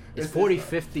 millennials. It's 40,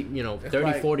 50, 30,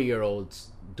 like-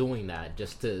 40-year-olds doing that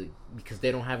just because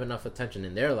they don't have enough attention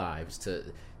in their lives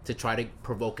to try to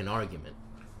provoke an argument.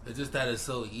 It's just that it's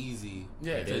so easy.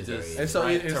 Yeah, it to is just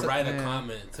very easy. to write a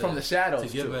comment from the shadows, to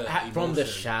give too. From the emotion.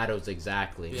 shadows,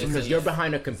 exactly. Yeah, Because you're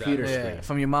behind a computer Exactly. screen. Yeah,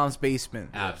 from your mom's basement.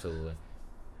 Absolutely.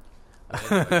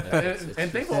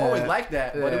 And things were always like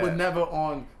that, but it was Yeah. never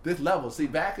on this level. See,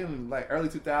 back in like early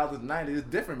 2000s, 90s, it's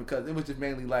different because it was just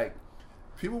mainly like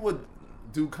people would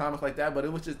do comics like that, but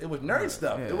it was nerd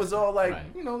stuff. Yeah. It was all like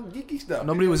Right. geeky stuff.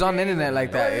 Nobody was on the games. internet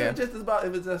like that, yeah.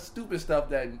 It was just stupid stuff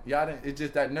that y'all didn't. It's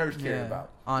just that nerds cared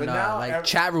about. On But now like every-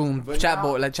 chat room, but chat now-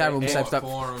 board, like chat room and type stuff,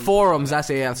 forums. forums. I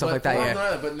say yeah, stuff but like that. forums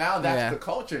Yeah, are- But now that's Yeah. the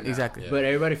culture. Now. exactly. Yeah. But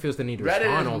everybody feels the need to Reddit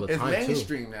respond all the is time too.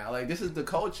 mainstream now. Like this is the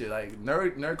culture. Like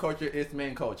nerd culture is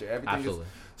main culture. Everything Absolutely. is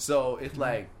so it's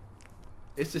like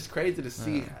it's just crazy to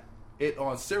see it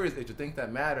on serious issues, things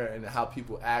that matter, and how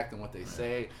people act and what they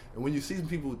say. And when you see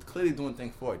people clearly doing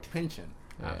things for attention,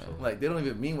 Absolutely. like they don't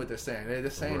even mean what they're saying. They're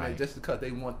just saying Right. it just because they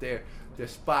want their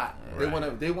spot. They Right. want to.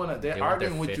 They're They want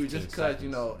arguing their with you 15 just because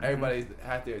seconds. everybody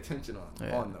has their attention on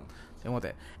them. They want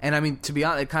that. And I mean, to be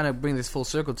honest, it kind of brings this full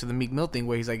circle to the Meek Mill thing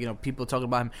where he's like, people talking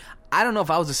about him. I don't know if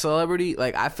I was a celebrity,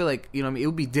 like, I feel like, what I mean, it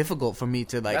would be difficult for me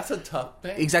to, like... That's a tough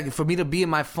thing. Exactly. For me to be in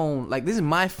my phone, like, this is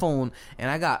my phone, and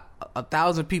I got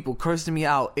 1,000 people cursing me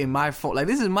out in my phone. Like,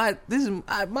 this is my shit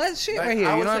Like, right here,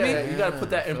 I you would know what I say mean? that you got to put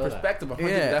that in feel that. perspective.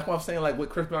 Yeah. That's what I'm saying. Like with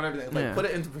Chris Brown and everything, like Yeah. put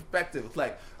it into perspective. It's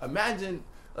like imagine,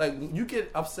 like you get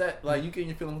upset, like you get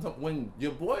your feelings when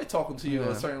your boy talking to you Yeah.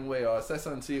 a certain way, or says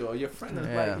something to you, or your friend is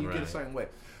Yeah. like you get a Right. certain way.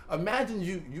 Imagine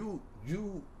you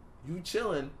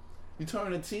chilling, you turn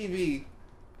on the TV,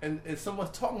 and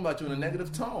someone's talking about you in a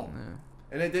negative tone,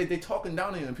 and they talking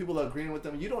down to you, and people are agreeing with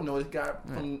them. You don't know this guy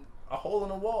from a hole in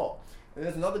the wall. And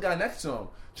there's another guy next to him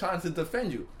trying to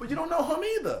defend you, but you don't know him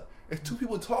either. It's two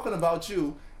people talking about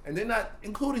you, and they're not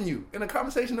including you in a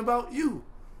conversation about you.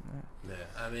 Yeah,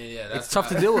 I mean, yeah, that's It's tough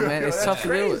to deal with, man. It's That's tough to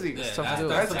deal with. crazy. It's Yeah, tough to deal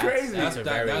with. that's crazy. That's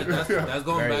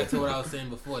going very back to what I was saying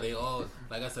before. They all,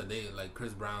 like I said, they like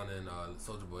Chris Brown and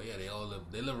Soulja Boy. Yeah,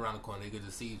 they live around the corner. They get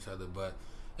to see each other, but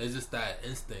it's just that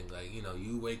instinct. Like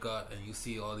you wake up and you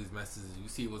see all these messages. You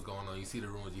see what's going on. You see the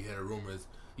rumors. You hear the rumors.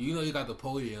 You got the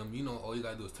podium. All you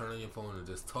gotta do is turn on your phone and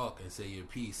just talk and say your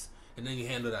piece, and then you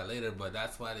handle that later. But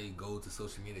that's why they go to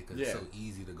social media because it's so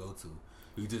easy to go to.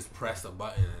 You just press a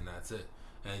button and that's it.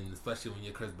 And especially when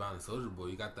you're Chris Brown and Soulja Boy,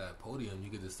 you got that podium. You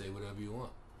can just say whatever you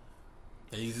want.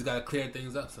 And you just gotta clear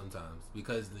things up sometimes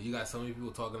because you got so many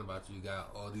people talking about you. You got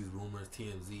all these rumors,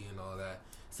 TMZ and all that,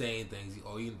 saying things.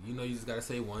 You just gotta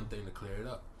say one thing to clear it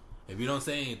up. If you don't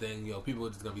say anything, people are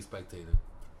just gonna be spectating.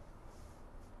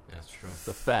 That's true.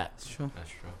 The fact. It's true. That's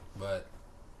true. But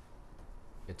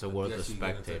It's a world I of guess you get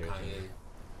into spectators. Kanye.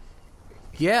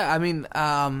 Yeah, I mean,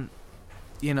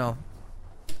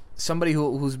 somebody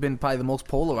who's been probably the most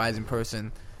polarizing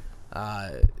person,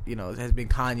 has been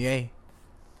Kanye.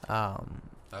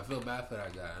 I feel bad for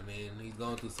that guy. I mean, he's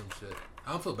going through some shit.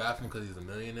 I don't feel bad for him because he's a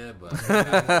millionaire, but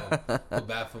I feel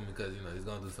bad for him because he's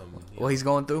going through something. What he's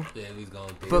going through. Yeah, he's going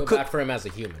through. But Feel could- bad for him as a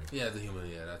human. Yeah, as a human,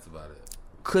 yeah, that's about it.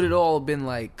 Could it all have been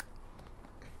like?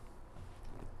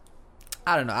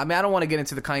 I don't know. I mean, I don't want to get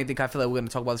into the Kanye thing. I feel like we're going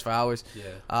to talk about this for hours. Yeah.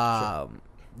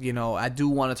 I do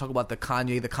want to talk about the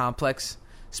Kanye, the Complex.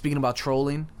 Speaking about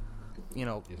trolling,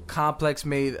 Complex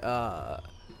made, took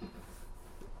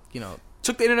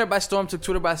the internet by storm, took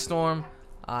Twitter by storm.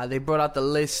 They brought out the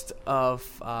list of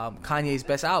Kanye's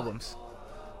best albums,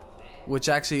 which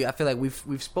actually I feel like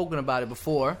we've spoken about it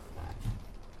before.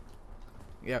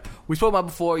 Yeah, we spoke about it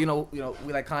before. We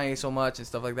like Kanye so much and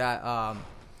stuff like that.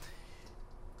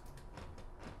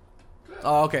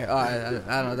 Oh, okay. All right.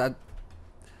 I don't know that.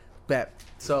 Bet.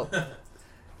 So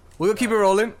we're gonna keep it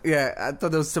rolling. Yeah, I thought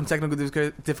there was some technical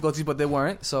difficulties, but there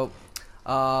weren't. So,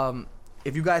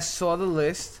 if you guys saw the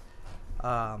list,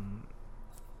 let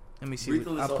me see. Read the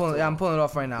list I'm off pulling. to Yeah, him. I'm pulling it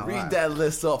off right now. Read All right. that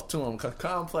list off to him. Cause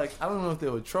Complex, I don't know if they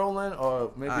were trolling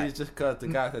or maybe Alright. it's just because the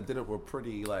guys that did it were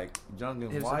pretty like young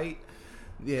and Here's a- white.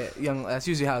 Yeah, young. That's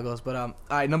usually how it goes. But all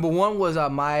right. Number one was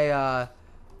my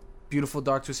beautiful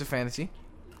dark twisted fantasy.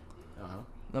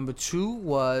 Number 2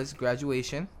 was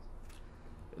Graduation.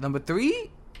 Number 3,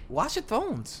 Watch Your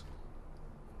Thrones.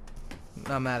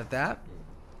 Not mad at that.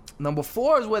 Number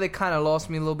 4 is where they kind of lost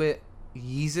me a little bit.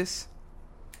 Yeezus.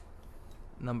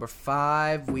 Number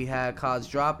 5, we had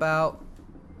College Dropout.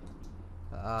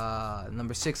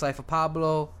 Number 6, Life of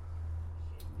Pablo.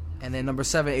 And then number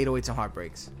 7, 808s and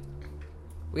Heartbreaks.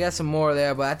 We had some more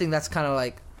there, but I think that's kind of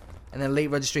like... And then Late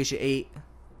Registration 8.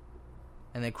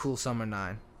 And then Cruel Summer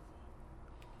 9.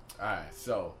 Alright,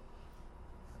 so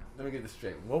let me get this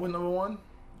straight. What was number 1?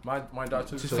 My Dark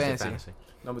Twisted Just Fantasy. fancy.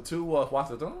 Number 2 was Watch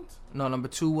the Thrones. No, number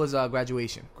 2 was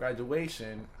Graduation.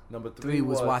 Graduation. Number 3 Three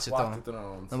was was Watch the Watch Throne. the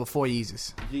Thrones. Number 4,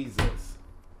 Yeezus. Jesus.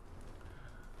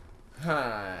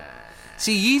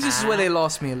 See, Yeezus is where they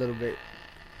lost me a little bit.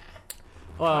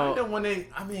 Kind of when they,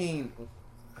 I mean,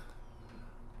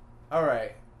 all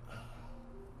right.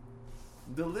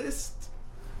 The list,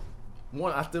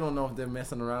 one, I still don't know if they're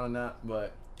messing around or not,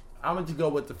 but I'm going to go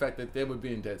with the fact that they were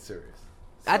being dead serious.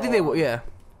 I think they were, yeah.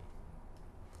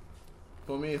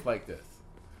 For me, it's like this.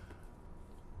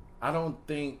 I don't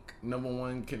think number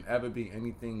 1 can ever be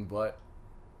anything but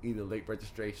either late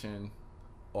registration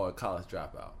or a college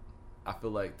dropout. I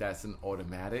feel like that's an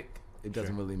automatic. It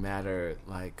doesn't really matter,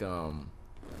 like,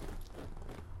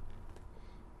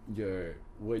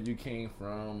 where you came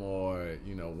from, or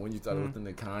when you started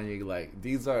listening to Kanye. Like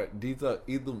these are either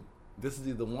this is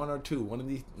either 1 or 2,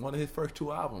 one of his first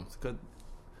 2 albums. Could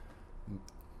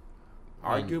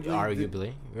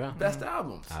arguably, yeah, best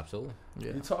albums. Absolutely.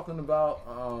 Yeah. You're talking about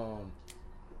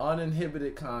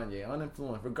uninhibited Kanye,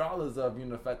 uninfluenced, regardless of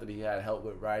the fact that he had help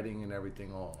with writing and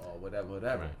everything, or whatever.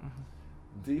 Right.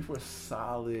 These were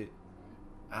solid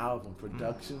album.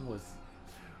 Production was.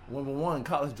 Number 1,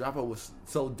 College Dropout was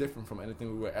so different from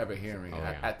anything we were ever hearing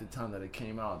at the time that it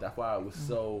came out. That's why it was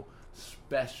so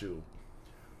special.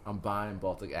 I'm buying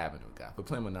Baltic Avenue, guy, for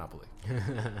playing Monopoly.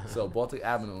 So Baltic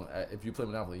Avenue, if you play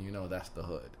Monopoly, that's the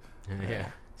hood. Yeah.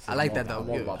 I like that, though. I'm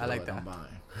all Yeah, about I the like hood. that. I'm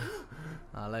buying.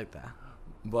 I like that.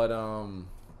 But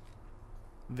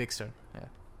Vixer. Yeah.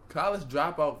 College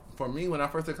Dropout, for me, when I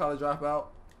first did College Dropout,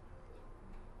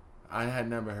 I had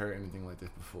never heard anything like this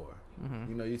before.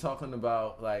 You're talking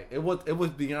about, like, it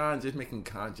was beyond just making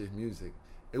conscious music.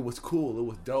 It was cool. It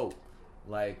was dope.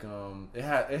 Like, it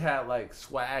had like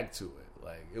swag to it.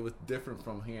 Like, it was different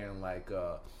from hearing like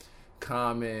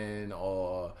Common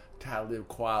or Talib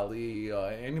Kweli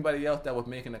or anybody else that was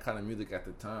making that kind of music at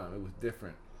the time. It was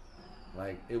different.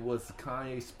 Like, it was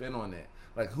Kanye's spin on it.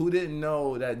 Like, who didn't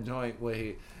know that joint where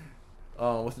he,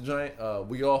 what's the joint?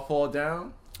 We All Fall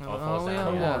Down? All Falls Down.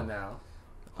 Come Yeah. on now.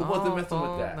 Who wasn't messing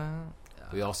with that?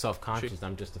 We all self-conscious.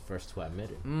 I'm just the first to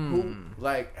admit it. Who,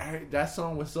 like, that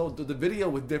song was so. The video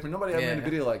was different. Nobody ever Yeah. made a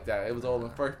video like that. It was all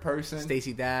in first person.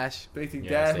 Stacey Dash. Stacey Yeah,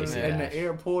 Dash was Stacey in Dash. the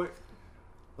airport.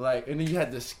 Like, and then you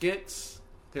had the skits.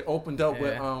 They opened up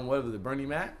with Yeah. what was it, Bernie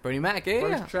Mac? Bernie Mac, yeah.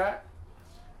 First track.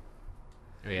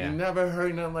 Yeah. You never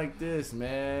heard nothing like this,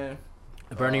 man.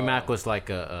 Bernie Mac was like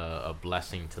a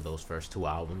blessing to those first 2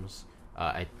 albums.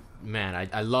 I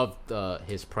loved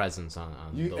his presence on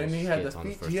those And he had skits on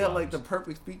the first he 2 had like the albums.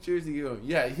 perfect features. He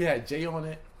had Jay on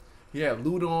it. He had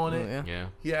Luda on it. Yeah. Yeah.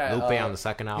 He had Lupe on the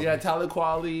second album. He had Talib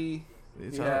Kweli.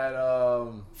 It's He all-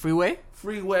 had Freeway?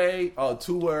 Freeway. Oh,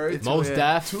 2 words. Most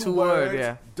yeah. Def. Two Two words. word,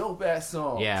 yeah. Dope ass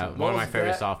song. Yeah, So one of my Mos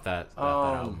favorites Def, off that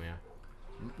album. Yeah.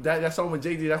 That song with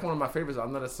Jay-Z, that's one of my favorites.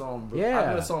 Another song. Yeah.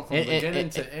 Another song from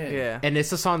beginning to end. Yeah. And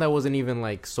it's a song that wasn't even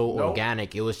like so Nope.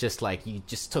 organic. It was just like you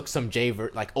just took some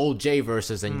like old J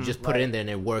verses and you just put it in there and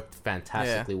it worked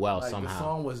fantastically well Like, somehow. the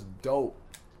song was dope.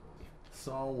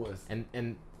 Song was. And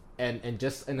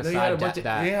just an Then he had a aside bunch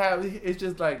that of, it's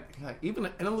just like even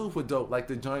the interlude was dope. Like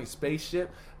the joint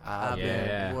Spaceship. I've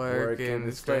Yeah. been Working working the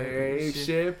the spaceship.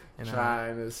 spaceship, And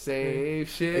trying to save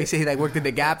shit. They say he like worked at the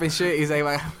Gap and shit. He's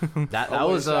like, that I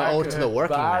was wish I ode to could the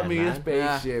working buy man, me a man.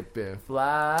 spaceship and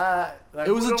fly. Like,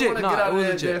 It was we don't legit. wanna No, get out it of was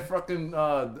that- legit. that fucking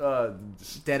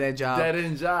dead end job. dead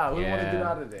end job. We Yeah. want to get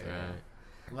out of there.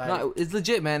 Right. Like, No, it's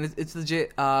legit, man. It's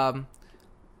legit. So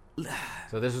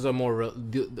this was a more,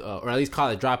 or at least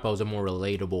College Dropout was a more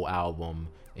relatable album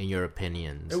in your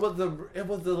opinions. it was the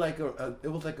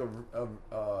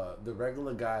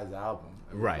regular guy's album.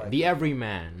 It was Right, like, the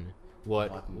everyman. buy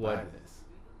What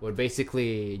this.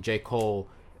 basically J. Cole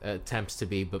attempts to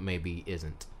be, but maybe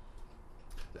isn't.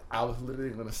 I was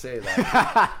literally gonna say that.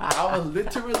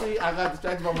 I got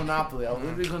distracted by Monopoly. I was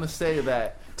literally gonna say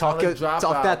that. Talk College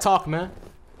Dropout that talk, man.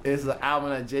 is the album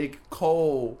that J.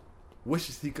 Cole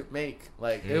wishes he could make.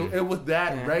 Like it was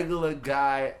that Yeah. regular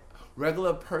guy,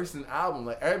 regular person album.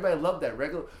 Like everybody loved that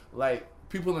regular. Like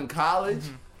people in college.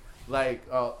 Like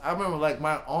I remember, like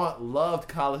my aunt loved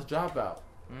College Dropout.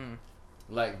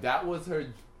 Like that was her.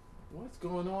 What's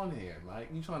going on here, Mike?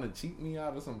 You trying to cheat me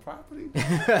out of some property?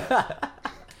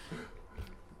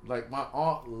 Like my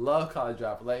aunt loved College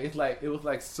Dropout. It was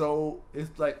all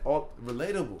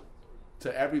relatable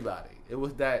to everybody. It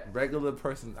was that regular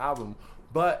person's album,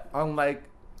 but unlike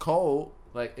Cole,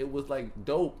 like it was like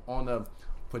dope on a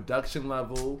production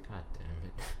level. God damn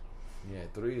it. Yeah,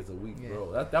 3 is a week, Yeah.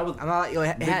 bro. That was I'm not. Yo, it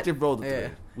had, Victor Bro the yeah.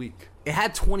 3 week It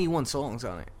had 21 songs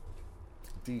on it.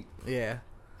 deep. Yeah.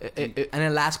 And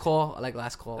then Last Call, I like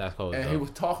Last Call. That's cool. And he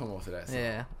was talking most of that song.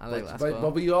 Yeah, I like Last but, Call.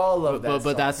 but we all love that But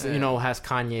song. that's Yeah. you know has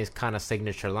Kanye's kind of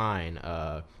signature line.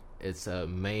 It's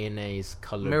mayonnaise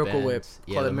colored Miracle Whip. Benz.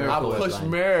 Call it the Miracle I Whip push line.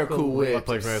 Miracle I Whip.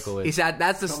 push Miracle Whip. He said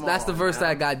that's the Come the on, verse man.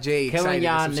 that got Jay Killing excited.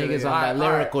 y'all and some shit niggas like on that.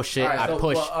 that lyrical shit. I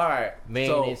push. All right.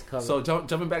 Mayonnaise covered. So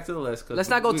jumping back to the list. 'Cause Let's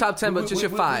not go top 10, but just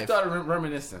your 5. We started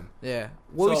reminiscing. Yeah.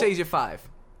 What would you So- say is your 5?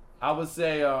 I would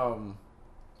say,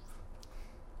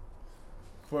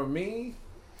 for me,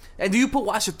 And do you put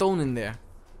Watch Your Throne in there?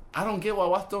 I don't get why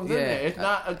Watch Throne's in Yeah. there. It's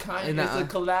not a Kanye. It's not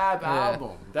It's a a- collab yeah.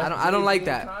 album. That's I don't like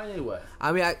Jay-Z that. and Kanye West.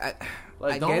 I mean, I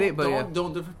Like, I don't, get it, but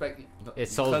don't disrespect.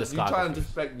 It's soul because you trying discography. to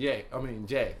disrespect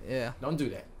Jay. yeah. Don't do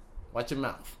that. Watch your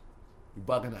mouth. You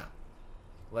bugging out.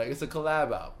 Like, it's a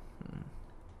collab album.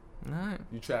 All right.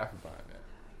 You traffic buying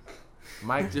that.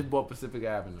 Mike just bought Pacific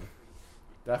Avenue.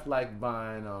 That's like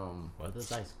buying Where does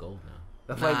Dice go now?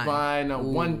 That's 9. like buying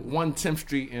Ooh. 110th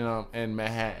Street in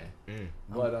Manhattan.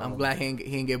 But I'm glad he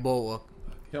ain't get Boardwalk.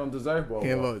 he don't deserve both. He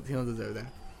don't deserve that.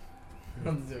 He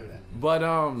don't deserve that. But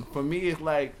for me, it's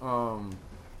like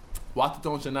Watch the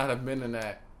Throne should not have been in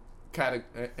that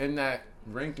in that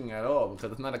ranking at all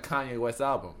because it's not a Kanye West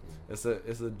album. It's a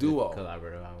duo.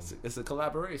 Collaborative album. It's a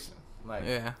collaboration. Like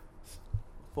Yeah.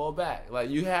 fall back. Like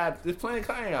you have there's plenty of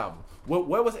Kanye album.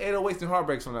 Where was 808s and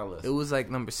Heartbreaks on that list? It was like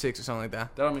number 6 or something like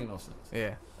that. That don't make no sense.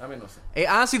 Yeah. That make no sense. Hey,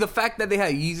 honestly, the fact that they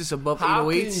had Yeezus above How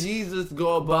can 808s, Jesus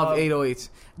go above above 808s.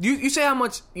 You say how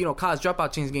much College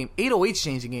Dropout changed the game. 808s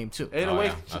changed the game too. 808s? Oh,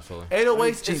 yeah, absolutely.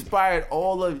 808s inspired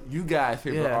all of you guys'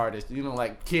 favorite Yeah. artists. You know,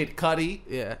 like Kid Cudi,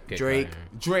 Yeah. Kid Drake.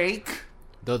 Cudi. Drake.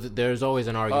 Though there's always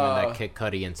an argument Uh, that Kid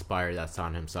Cudi inspired that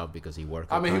sound himself because he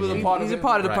worked. I with mean, he was a Kanye. part of He's a it.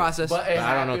 part of the Right. process. But it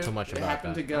I don't know happened- too much it about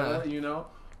happened that. together, you know.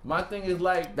 My thing is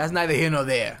like, That's neither here nor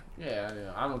there.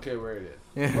 yeah, I don't care where it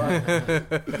is.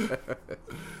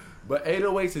 But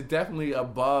 808s is definitely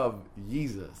above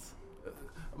Yeezus.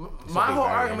 My be whole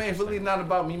very argument is really interesting. not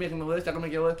about me making the list. I can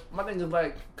make your list. My thing is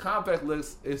like, Compact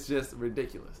list is just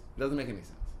ridiculous. It doesn't make any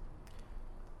sense.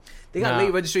 They got Nah.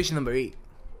 late registration number 8.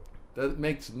 That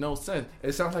makes no sense.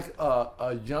 It sounds like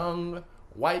a young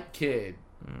white kid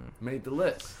made the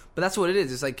list. But that's what it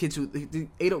is. It's like kids who we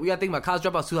gotta think about College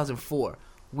Dropout 2004.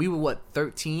 We were what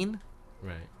 13?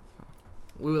 Right.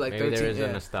 We were like Maybe 13. there is yeah.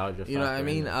 a nostalgia. You know what I factor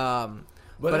mean? in it.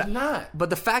 But But it's not. But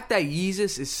the fact that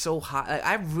Yeezus is so hot, like,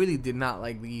 I really did not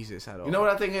like Yeezus at all. You know what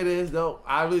I think it is though?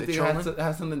 I really The think it has, trolling?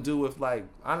 has something to do with like,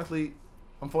 honestly,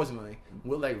 unfortunately,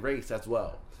 with like race as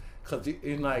well. Cause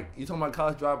in like you talking about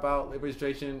College Dropout, late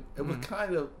registration, it was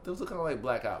those were kind of like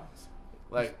black albums,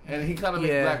 like, and he kind of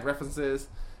makes Yeah. black references.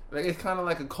 Like it's kind of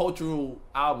like a cultural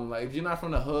album. Like if you're not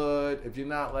from the hood, if you're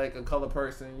not like a colored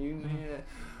person, yeah,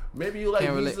 maybe you like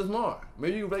Can't relate. Jesus more.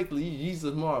 Maybe you like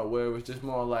Jesus more, where it was just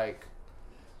more like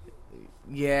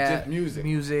Yeah, just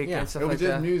music. Yeah. and stuff it was like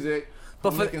just that. music.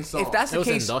 But for, making songs. if that's It the was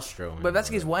case, industrial. but if that's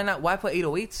the case, why put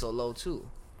 808 so low too?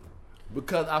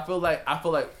 Because I feel like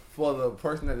for the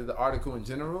person that did the article in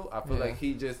general, I feel Yeah. like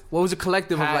he just What was a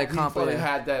collective of like he probably confident?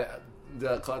 had that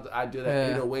the collective idea that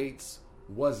Yeah. 808s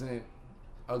wasn't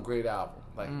a great album.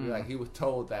 Like he was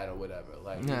told that or whatever.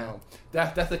 Like you Yeah. know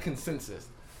that's a consensus.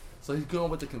 So he's going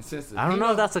with the consensus. I don't He know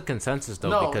knows- if that's a consensus though,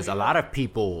 No, because he- a lot of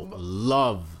people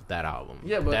love that album.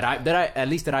 Yeah, but- that I at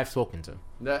least that I've spoken to.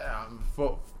 that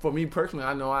for me personally,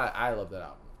 I know I love that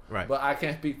album. Right. But I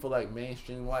can't speak for like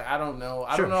mainstream. Like I don't know.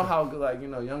 I Sure, don't know sure. how like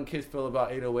young kids feel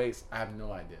about 808s. I have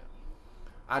no idea.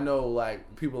 I know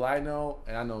like people I know,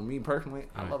 and I know me personally.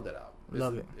 I Right. love that album.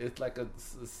 Love it. It's like a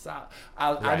solid.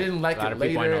 I Right. didn't like A lot it of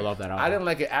people I later. know love that album. I didn't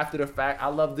like it after the fact. I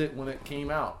loved it when it came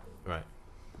out. Right.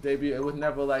 Debut. It was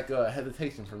never like a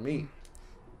hesitation for me.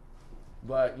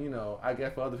 But I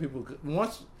guess for other people,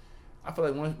 I feel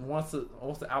like once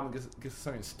the album gets a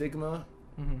certain stigma,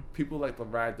 people like to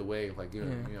ride the wave. Like Yeah.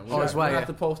 we're Oh, that's not, why, we're yeah. not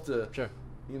supposed to. Sure.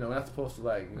 We're not supposed to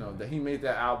that he made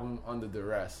that album under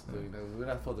duress. So, we're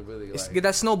not supposed to really It's like. get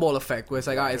that snowball effect where it's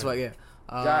like, all right, it's like, yeah.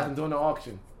 Guys, I'm doing the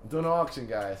auction.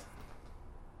 guys.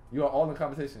 You are all in the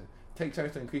competition. Take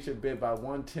turns to increase your bid by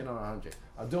 1, 10, or 100.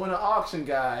 I'm doing an auction,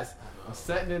 guys. I'm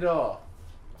setting it off.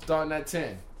 Starting at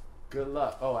 10. Good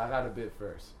luck. Oh, I got to bid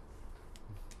first.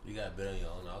 You got to bid on your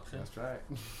own auction? That's right.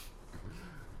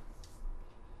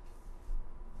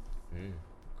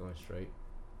 Going straight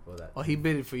for that. Oh, he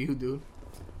bid it for you, dude.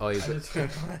 Oh, you So just I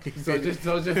feel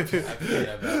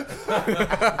that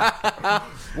back.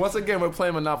 once again, we're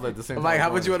playing Monopoly at the same time. Mike, how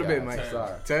much you want to bid, Guys. Mike?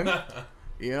 Sorry. 10?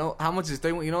 You know how much is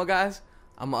 31? You know, guys,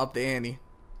 I'm gonna up the ante.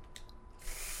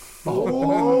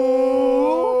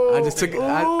 Oh. I just took it.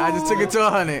 I just took it to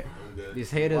 100. I'm good. these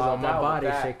haters Wow, on my that was body,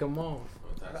 bad. shake them off.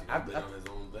 Sometimes he can bid on his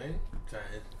own thing. Trying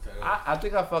to I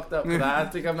think I fucked up. 'Cause I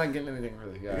think I'm not getting anything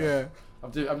really. Yeah.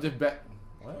 I'm just betting.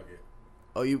 What? Fuck it.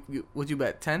 Oh, you what'd you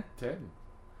bet? 10? 10.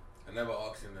 I never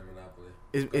auctioned a Monopoly.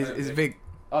 Is Vic?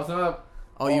 Oh, so now.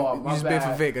 Oh, you my just bid for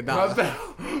bad. Vic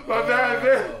 $1. My bad,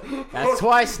 Vic. That's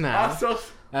twice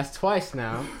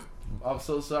now. I'm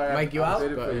so sorry. Mike, you I out?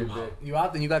 did it Go for you, ahead. Vic. You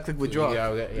out? Then you gotta click withdraw.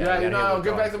 Yeah, you know,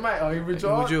 get back to Mike. Oh, he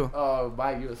withdrew? withdrew. Oh,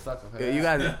 Mike, you a sucker.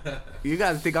 Yeah, you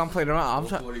guys think I'm playing around.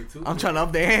 142. I'm trying to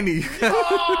up the ante.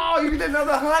 Oh, you did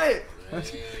another 100.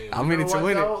 I'm in it to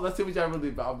win it. Let's see what y'all really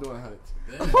about. I'm doing 100.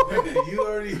 Damn, you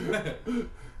already.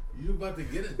 You about to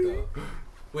get it though.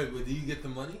 Wait, but do you get the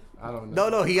money? I don't know.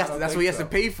 No, he has I to. don't That's think what he has so. to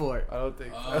pay for it. I don't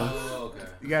think so. Oh, okay.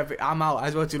 You gotta pay. I'm out. I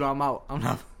just want you to know I'm out. I'm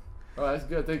not. Oh, that's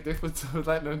good. Thanks for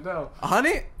letting us know.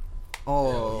 100?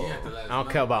 Oh. You have to let us I don't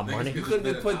know. care about Niggas money. could You just could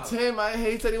spit have it put out. 10. My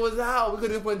hate said he was out. We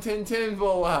could have put 10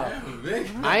 for a while. Damn, Vic.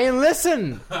 I ain't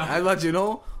listen. I let you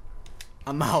know.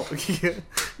 I'm out.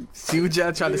 See what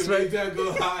y'all trying to Niggas make spread. that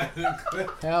go high and quick.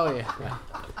 Hell yeah.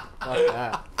 Fuck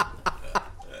that.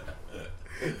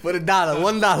 Put $1,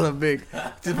 $1, big.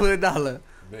 Just put $1.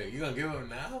 Vic, you gonna give him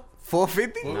now?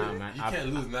 450? Nah, man, You I-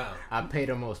 can't lose now. I pay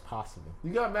the most possible.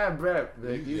 You got mad bread,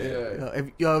 Vic. You Yeah. good.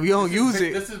 If you don't use Vic,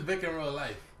 it, This is Vic in real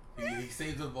life. He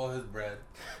saves up all his bread.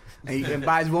 and you can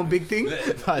buy one big thing.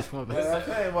 That's my But best.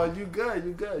 I'm saying, well, you good.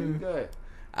 You good.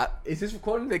 Is this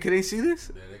recording? Can they see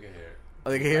this? Yeah, they can hear it. Oh,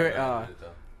 they can hear it. Though.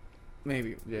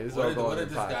 Maybe. Yeah, this is What all did, going what in did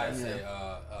the this guy podcast. say?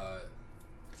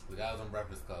 The guy was on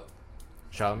Breakfast Club.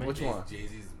 Charlamagne? Which one?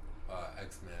 Jay-Z's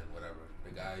X-Man, whatever.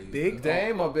 The guy who Big?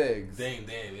 Dame or Biggs? Dame,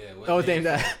 yeah. What Oh, Dame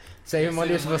damn say? that. Saving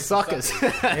money is for suckers.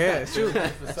 Yeah, it's true.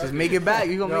 Just make it back.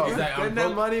 You gonna Yo, make He's it. like, Spend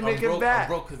that money, I'm make it broke, back. I'm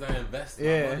broke because I invest my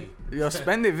Yeah. money. Yo,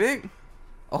 spend it, Vic.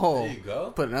 Oh, There you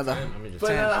go. put another. Let me just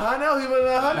Put another 100? He put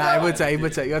another 100? Nah, he would tell. He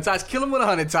would tell. Yo, Touch, kill him with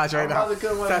 100. Touch right I'm now. about to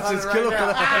kill him with Touch, 100 just kill him right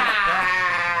with now.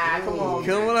 100. Come on,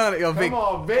 Kill him Vic. with 100. Yo, Vic. Come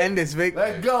on, Vic. End this, Vic.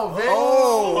 Let's go, Vic.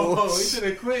 Oh, he did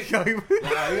it quick. Yo, he- Nah, you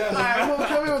gotta- Alright,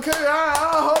 come here.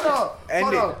 Hold on. End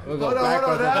Hold it. on. We'll Hold go on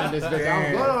backwards now. on this bitch.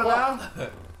 Damn. Hold on now.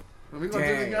 We gonna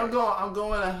do it Dang. again. I'm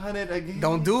going 100 again.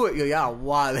 Don't do it. Yo, y'all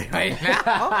wild right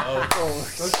now.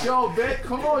 Let's go, Vic.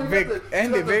 Come on, you Vic, got the, end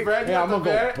you got it, the Vic. bread, you Yeah, got I'm the gonna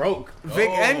go bread. broke. Vic,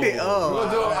 end it. We're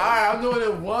gonna do it. Oh, Alright, I'm doing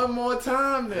it one more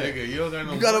time then. Nigga, you don't got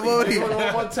no you got a money. money. Doing it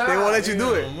one more time. They won't let you do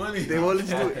No it. money. They won't let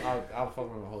you do it. I'll fuck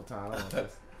with him the whole time. I don't want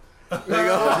this. There you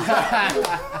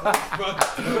go.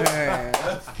 Man.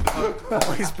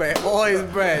 All his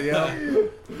bread, yo.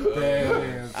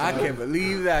 Damn. I can't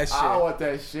believe that I shit. want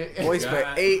that shit. Boy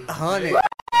spent 800,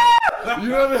 You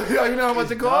know how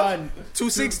much it costs?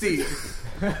 260.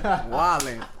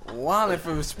 Wildin'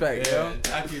 for respect, Yeah, yo.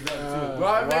 Taki's up too.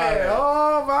 My man.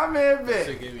 Oh, my man, Shit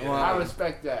Vic. gave me Wow. I an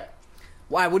respect that.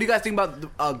 Why? What do you guys think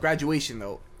about graduation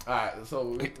though? Alright,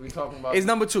 so we talking about. It's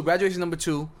number 2. Graduation number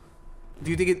 2. Do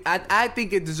you think it? I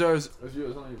think it deserves It's you.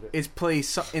 It's only you, Vic. its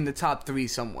place in the top 3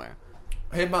 somewhere.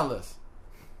 Hit my list.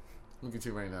 Look at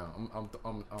you right now.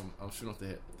 I'm shooting off the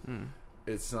hip.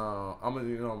 It's I'm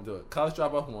gonna I'm do it. College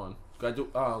Dropout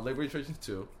 1, Late Registration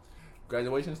 2,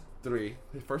 Graduations 3.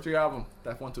 His first 3 album.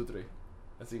 That's 1, 2, 3.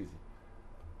 That's easy.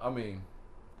 I mean,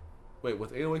 wait,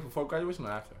 was 808 before graduation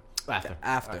or after?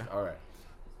 After. All right.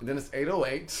 And then it's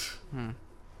 808.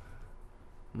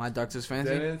 My Doctor's Then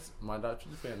Fancy. it's My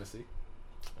Doctor's Fantasy.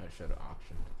 I should have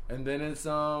auctioned. And then it's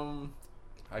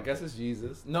I guess it's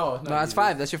Jesus. No, it's not. No, that's Jesus.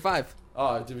 5. That's your 5.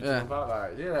 Oh, Jimmy Yeah. 5. All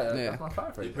right. Yeah, Yeah. that's my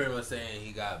 5 You're right pretty much saying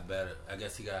he got better. I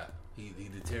guess he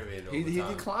deteriorated over He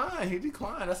time. declined. He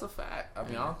declined. That's a fact. I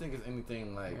mean, I don't think it's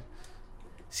anything like.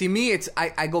 See, me, it's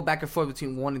I go back and forth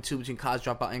between 1 and 2, between College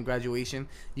Dropout and Graduation.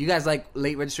 You guys like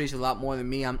Late Registration a lot more than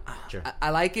me. Sure. I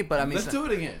like it, but I mean, Let's do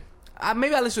it again.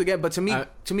 maybe I listen to it again. But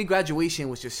to me, Graduation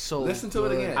was just so. Listen to it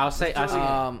good. again.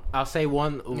 I'll say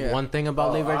one Yeah. one thing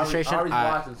about late registration. Ari's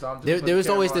watching, so I'm just there putting was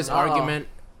the always camera this on. argument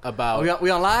about We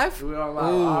on live? We on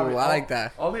live. Ooh, Ari, I like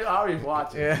that. Only Ari's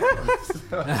watching. Yeah.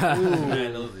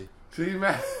 Man nosy. She's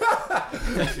mad.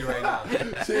 Text you right now.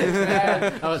 She's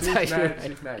mad. I'll She's text you mad. right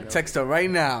She's mad. Text her right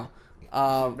now.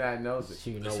 Mad knows it.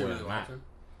 you know Is she where really I'm at. watching?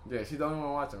 Yeah, she's the only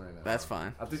one watching right now. That's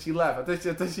fine. I think she left. I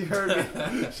think she heard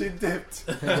me. She dipped.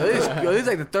 Yo, this is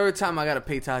like the 3rd time I gotta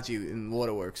pay Tachi in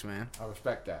Waterworks, man. I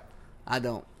respect that. I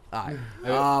don't. All right.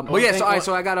 One But yeah, thing- so all right,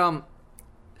 so I got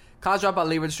College Dropout,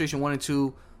 Late Registration 1 and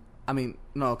 2. I mean,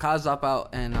 no, College Dropout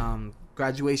and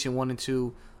Graduation 1 and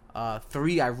 2.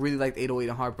 3, I really liked 808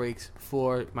 and Heartbreaks.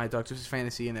 4, My Dark Twisted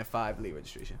Fantasy, and then 5, Late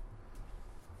Registration.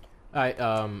 All right,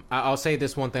 I'll say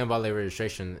this one thing about late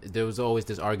registration. There was always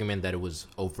this argument that it was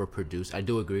overproduced. I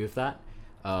do agree with that.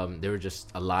 There were just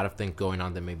a lot of things going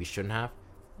on that maybe shouldn't have.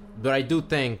 But I do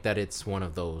think that it's one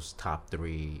of those top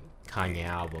 3 Kanye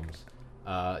albums.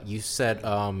 You said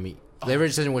Labor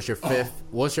Decision was your fifth.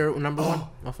 What's your number one?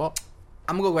 My fault.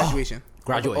 I'm gonna go graduation.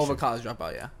 Graduation. Over college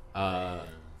dropout. Yeah.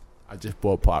 I just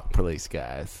bought Park Police,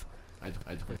 guys. I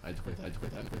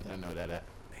know that.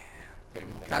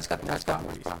 That's got.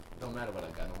 Don't matter what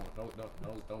I got.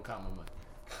 Don't count my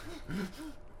money.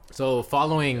 So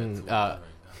following. Got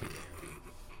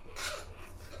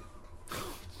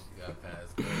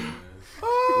past.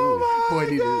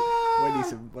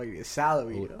 Boy need a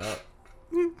salary. Hold Yo. up.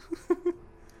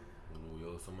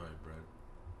 Yo, somebody, bread.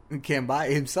 He can't buy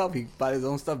it himself. He buy his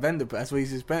own stuff. Vendor. That's what he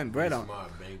should spend bread on.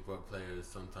 Smart bankrupt players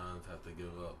sometimes have to give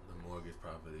up the mortgage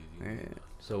properties. Yeah.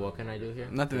 So what can I do here?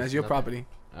 Nothing. That's your property.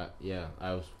 Yeah,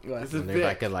 I was. What? This is wondering if I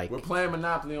Vic. could, like, We're playing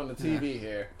Monopoly on the TV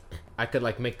here. I could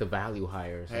like make the value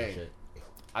higher or some Hey. shit.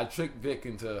 I tricked Vic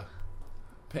into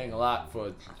paying a lot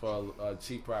for a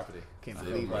cheap property. Can't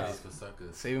Saving believe money that. for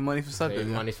suckers. Saving money for suckers.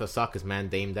 Saving yeah. money's for suckers, man.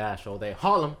 Dame Dash all day.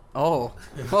 Harlem. Oh.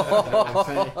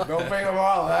 Don't bring them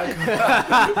all. Right?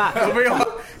 Don't bring 'em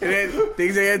up. And then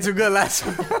things ain't had too good last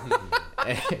time.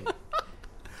 Hey,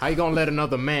 how you gonna let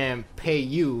another man pay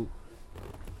you?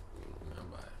 I'm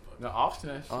buying it. No, auction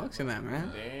that shit. Auction that,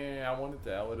 man. Damn, I wanted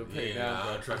that. I would have paid Yeah, down.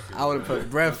 I don't trust you. I would have put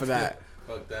bread for that.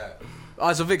 Fuck that. All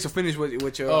right, so Vic, so finish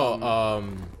with your.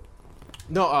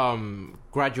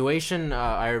 Graduation.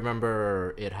 I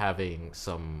remember it having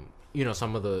some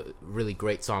of the really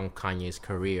great song Kanye's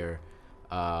career,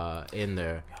 in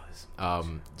there.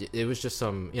 It was just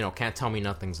some, Can't Tell Me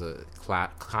Nothing's a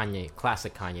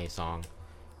classic Kanye song.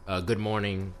 Good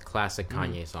Morning, classic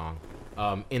Kanye song.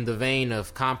 In the vein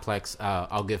of Complex,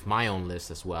 I'll give my own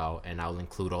list as well, and I'll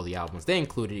include all the albums they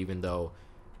included, even though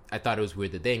I thought it was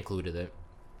weird that they included it.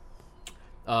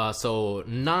 So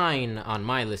 9 on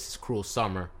my list is Cruel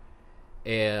Summer.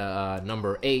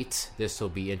 Number 8, this will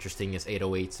be interesting, is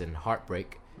 808s and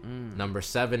Heartbreak. Number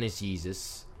 7 is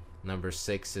Yeezus. Number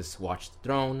 6 is Watch the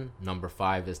Throne. Number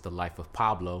 5 is The Life of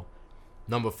Pablo.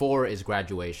 Number 4 is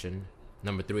Graduation.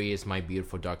 Number 3 is My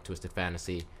Beautiful Dark Twisted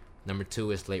Fantasy. Number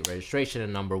 2 is Late Registration.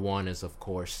 And number 1 is, of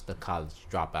course, The College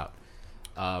Dropout.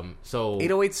 So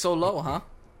 808 so low, huh?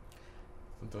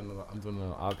 I'm doing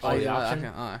the auction. Oh, the yeah, option?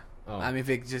 okay, all right. Oh. I mean,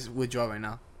 Vic, just withdraw right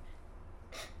now.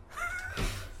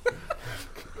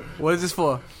 What is this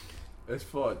for? It's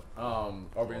for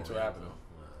Oriental Avenue.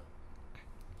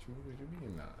 What you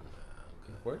mean nah?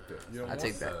 Worked it. You don't I want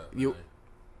take it. that. Set up, You. man.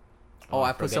 Oh, I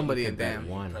forget put somebody you in. picked that Damn.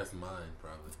 one. Press mine,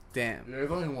 probably. Damn. Yeah,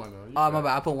 there's only one though. You Oh, my got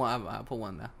bad. it. I put one. I put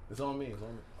one now. It's on me. It's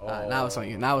on me. Now it's on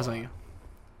you. Now it's on you.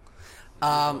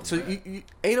 So you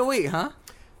 808, huh?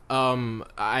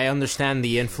 I understand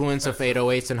the influence of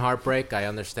 808s and Heartbreak. I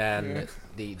understand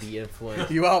the influence.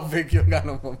 You out, Vic? You don't got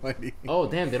no more money. Oh,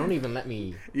 damn, they don't even let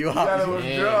me. You You gotta out?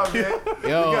 withdraw, man. You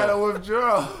Yo, gotta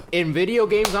withdraw. in video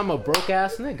games, I'm a broke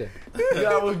ass nigga. You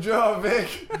gotta withdraw, Vic.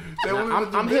 They won't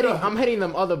let you I'm bid hitting up. I'm hitting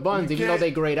them other buns, You even though can't-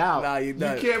 they grayed out. Nah, you You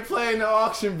done. can't play in the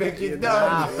auction, Vic. You're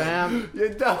Nah, done. fam, You're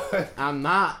done. I'm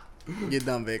not. You're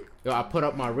done, Vic. Yo, I put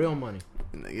up my real money.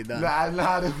 You're done.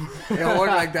 Nah. It don't work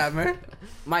like that, man.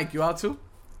 Mike, you out too?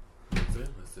 Let's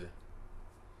see.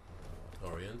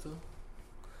 Oriental?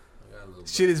 I got a little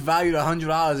Shit is valued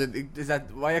 $100. Is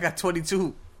that why I got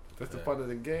 22? That's the fun of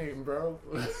the game, bro.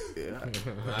 Yeah.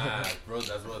 Nah, bro,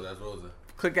 that's Rosa.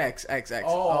 Click X.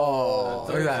 Oh.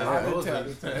 Is that? I Is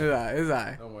did tell you. that? Is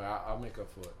that? Don't worry, I'll make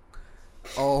up for it.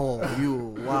 Oh,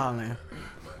 you wildin'.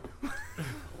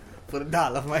 For the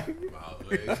dollar, Mike. Wow,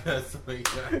 like, that's what you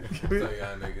got. That's what you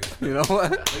got, niggas. You know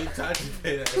what? Every time you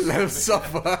pay that Let him shit,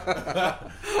 suffer.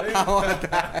 I want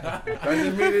that.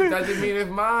 Doesn't mean it's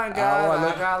mine, guys. want I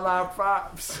no- got a lot of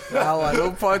props. I want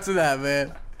no parts of that,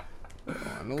 man. I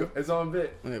want no. It's on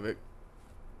Vic. Yeah, Vic.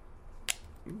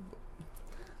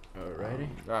 Alrighty.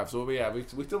 All right, so where we at? We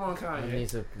still on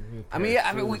Kanye. I mean, yeah,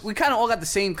 I mean, we kind of all got the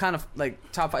same kind of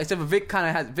like top 5, except for Vic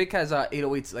has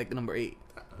 808s like number 8,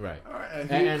 Right. All right,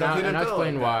 And I'll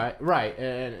explain why. Right.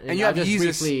 and you I'll have just Yeezus,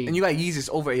 briefly- and you got Yeezus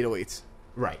over 808s.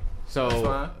 Right. That's So,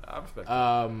 fine. I respect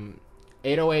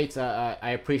it. 808s, I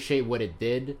appreciate what it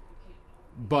did,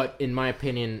 but in my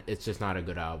opinion, it's just not a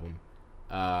good album.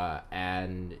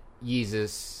 And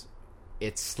Yeezus,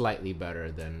 it's slightly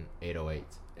better than 808,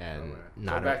 and All right.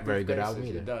 not Go back a to very good basics, album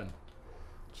you're either. done.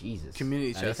 Jesus. Community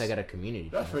At least chest. I got a community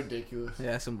That's chest. ridiculous.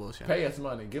 Yeah, that's some bullshit. Pay us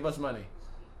money. Give us money.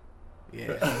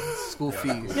 Yeah, school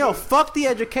fees. Yo, fuck the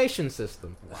education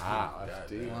system. Wow, God that's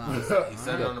damn. deep. Wow. He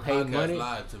said it on the Pay podcast money?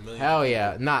 live to millions. Hell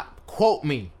yeah. Not quote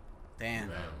me. Damn.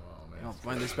 Man, They gonna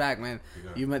run this back, man.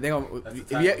 You they gonna That's the if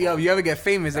Tiger you, Bone. if you ever get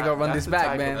famous, they gonna run That's this the back,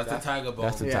 Tiger- man. that's the Tiger Bone.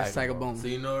 That's the Yeah, it's Tiger Tiger Bone. Bone.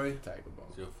 See, Nori? Tiger Bone.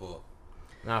 It's your fault.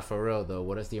 Nah, for real though.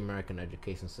 What has the American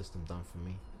education system done for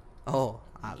me? Oh,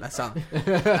 that sound.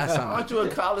 That sound. Aren't you a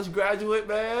college graduate,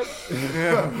 man?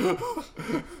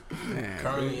 Man.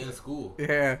 Currently in school.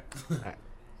 Yeah.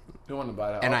 You want to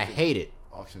buy that? And I hate it.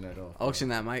 auction that off. Auction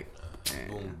that, Mike.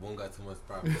 Boom got too much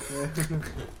property.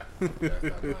 That's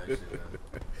not my shit,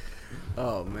 man.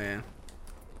 Oh man.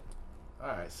 All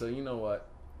right, so you know what?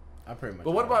 I pretty much.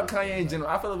 But what about Kanye in general?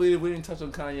 I feel like we didn't touch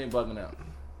on Kanye bugging out.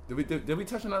 Did we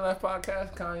touch on that last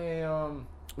podcast? Kanye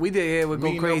We did. Yeah, we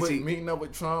go crazy. meeting up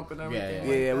with Trump and everything.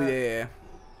 Yeah, we that. did. Yeah.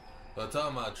 But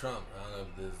talking about Trump, I don't know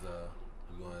if this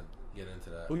you want to get into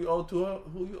that. Who you owe to?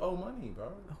 Who you owe money,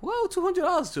 bro? Well,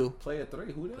 $200 to Player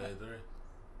 3. Who that? Play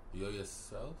 3. You owe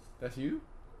yourself? That's you.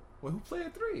 Well, who Player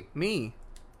 3? me.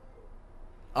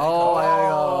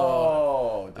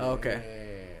 Oh, damn.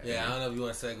 Okay. Yeah, I don't know if you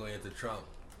want to segue into Trump.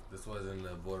 This wasn't in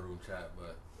the boardroom chat,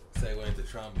 but segue into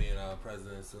Trump being our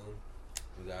president soon.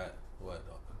 We got, what,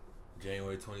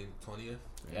 January 20th? Yep,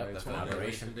 That's that's the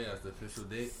inauguration. inauguration day. That's the official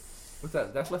date. What's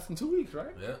that? That's less than 2 weeks, right?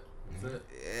 Yeah, that's it.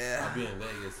 Yeah. I'll be in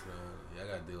Vegas, man. Yeah, I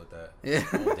got to deal with that. Yeah.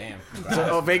 Oh, damn. So,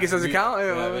 oh, Vegas doesn't count.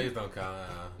 Yeah, Vegas don't count.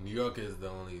 New York is the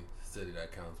only city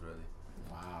that counts, really.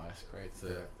 Wow, that's great. So-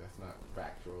 That's not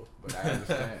factual, but I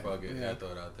understand. Fuck it. Yeah. I throw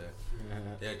it out there.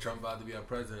 Yeah, Trump about to be our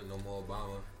president. No more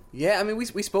Obama. Yeah, I mean, we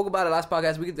spoke about it last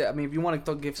podcast. We could. I mean, if you want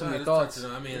to give some of your Just thoughts,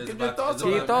 touching on- I mean, it's Give your about, thoughts it's on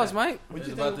give about- your thoughts, Mike. What It's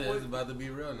you about, think? to, it's about to be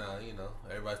real now, you know.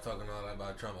 Everybody's talking all that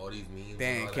about Trump, all these memes.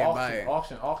 Damn, and all can't that. buy it.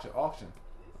 Auction.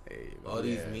 Hey, All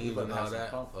these Yeah, we memes about and to have all some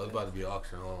that. fun. Oh, it's about to be an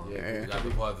auction. Hold on. Yeah. We got to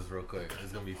pause this real quick.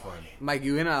 It's going to be fun. Mike,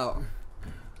 you in or out?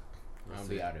 I'll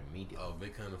be out immediately. Oh,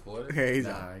 Vic can't afford it? Okay, he's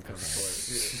Nah, out. I ain't coming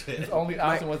for it. His only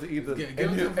option was to either Give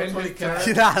end him his 20 cash.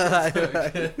 term.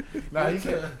 Nah, he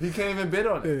can't even bid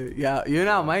on it. Yeah, you in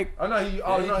or out, Mike? Oh no,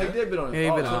 he did bid on it. Yeah, he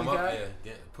oh, bid on it. 20 Yeah,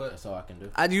 cash? put That's all I can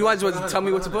do. You guys want to Put tell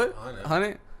me what to 100, put? 100.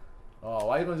 100? Oh,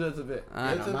 why you gonna do it to bid? Give it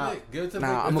to I'm out. Vic. Give it to Nah,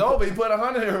 Vic. I'm It's a- over. He put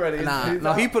 100 already. Nah, He's no,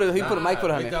 out. he put Mike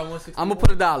put Vic got 100. 160. I'm gonna put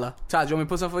 $1. Todd, you want me to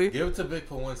put something for you? Give it to Vic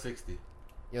for 160.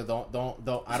 Yo,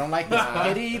 don't. I don't like this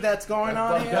pity that's going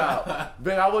on here. out.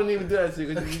 Ben, I wouldn't even do that to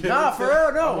you. Nah, for real,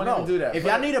 I wouldn't no. even do that. If Put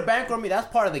y'all it- need a bankroll me, that's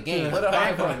part of the game. Put a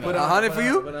Bankroll hundred. me. Put 100 for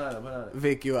you? Put a hundred.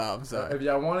 Vic, you out. I'm sorry. If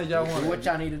y'all want it, y'all want Do what it.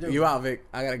 y'all need to do. You out, Vic.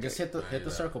 I gotta Just get hit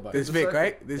the circle button. this Vic,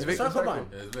 right? This Hit Vic. the circle Circle. button.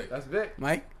 Yeah, it's Vic. That's Vic.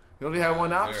 Mike, You only have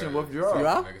one option. Withdraw. You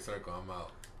out? Make a circle. I'm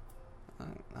out.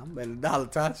 I'm betting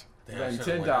 $1, Todd. Damn, Ben, I should've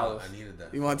went $10. out. I needed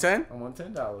that. You want 10? I want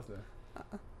 $10 then.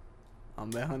 I'm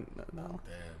betting $100. Damn.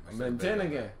 I I'm should've betting bet 10 on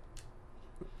again.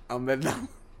 I'm betting $1.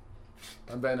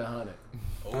 I'm betting 100.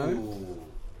 that.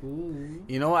 Ooh.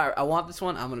 You know what? I want this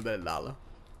one. I'm gonna bet $1.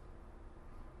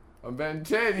 I'm betting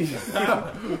 10. I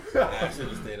should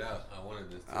have stayed out. I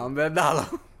wanted this. Too. I'm betting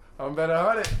 $1. I'm betting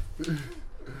 100.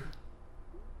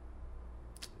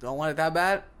 Don't want it that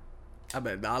bad? I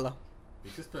bet $1.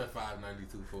 You could spend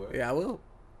 $5.92 for it. Yeah, I will.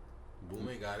 Boom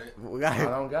ain't got it. We I got it.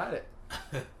 don't got it.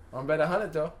 I'm betting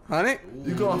 100 though. 100?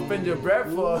 You gonna spend your bread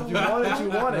for it. If you want it, you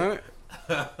want it. 100?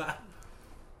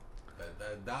 Bet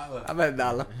that dollar. I bet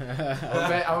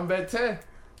 $1. I'm bet 10.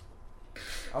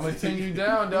 I'm gonna 10 you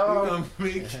down, dog. gonna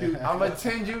make you. I'm gonna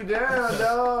 10 you down,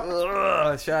 dog.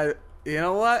 Ugh, should I, you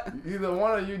know what? You either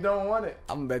want it or you don't want it.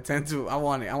 I'm gonna bet 10 too. I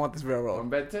want it. I want this I'm railroad.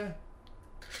 bet 10.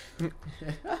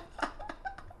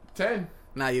 10.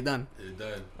 Nah, you're done. You're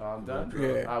done. Oh, I'm done.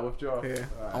 Yeah. I withdraw. Yeah.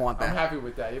 All right. I want I'm that. happy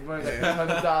with that. You're money like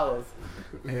 $100.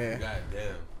 Yeah. God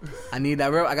damn. I need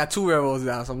that railroad. I got 2 railroads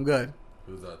now, so I'm good.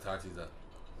 Who's up? Tachi's up.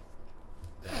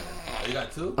 Damn. Oh, you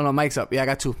got 2? Oh no, Mike's up. Yeah, I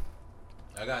got 2.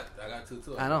 I got 2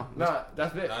 too. I know. Nah,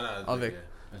 that's it. No, it's Oh, big, Vic.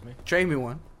 yeah. Trade me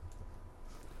one.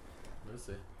 Let's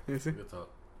see. You see? Good talk.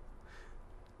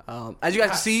 As you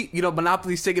guys can see,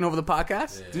 Monopoly's taking over the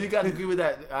podcast. Yeah. Do you guys agree with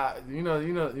that? You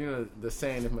know the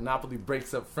saying, if Monopoly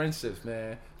breaks up friendships,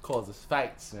 man, causes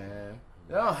fights, man.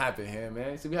 That don't happen here,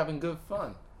 man. See, we having good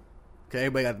fun. Okay,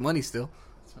 everybody got money still.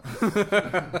 What's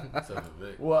up with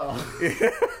Vic? Well,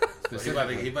 So he about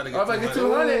to I'm get about to get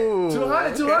 200.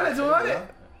 200. 200.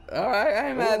 All right, I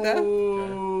ain't mad at that.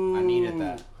 Ooh. I needed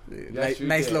that. Yes, you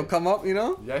Nice did. little come up,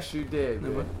 Yes, you did.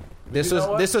 Man. This You know was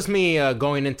what? this was me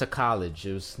going into college.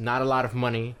 It was not a lot of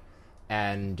money,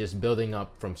 and just building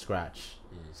up from scratch.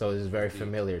 So this is very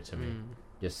familiar to me.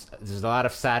 Just there's a lot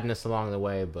of sadness along the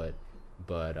way, but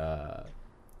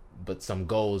some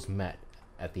goals met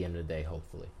at the end of the day.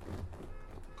 Hopefully,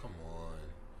 Come on.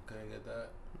 Can't get that?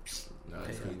 No,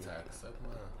 it's tax. Come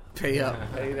on. Pay up.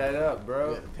 Pay that up,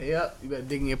 bro. Pay up. You better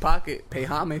dig in your pocket. Pay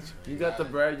homage. You got the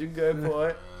bread. You good for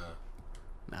it.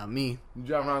 Not me. You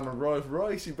drive around the Rolls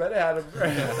Royce. You better have the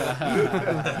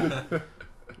bread.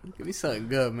 Give me something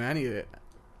good, man. I need it.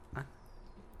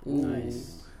 Ooh.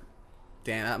 nice.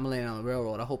 Damn, I'm laying on the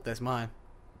railroad. I hope that's mine.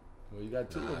 Well, you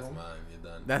got 2 Nah, of it's them. mine.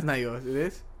 You're done. That's not yours. It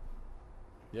is?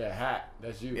 Yeah, hat.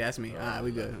 That's you. Yeah, that's me. All right,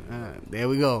 we good. There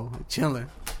we go. Chilling.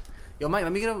 Yo, Mike,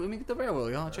 let me get the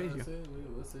railroad, yo. I'll trade you.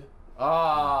 We'll see. Oh,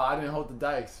 I didn't hold the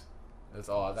dice. That's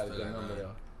all. I got a Still good got number 9. though.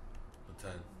 A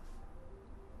 10.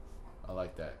 I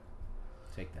like that.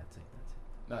 Take that.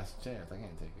 Nice chance. I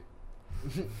can't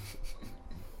take it.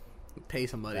 Pay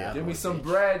somebody out. Give me some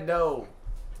bread though.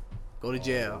 Go to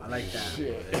jail. I like that.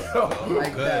 Shit. I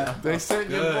like that. They sent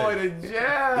your boy to Get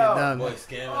jail. done. Boy,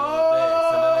 scamming all day.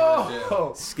 Send that nigga to jail.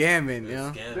 Oh, Scamming,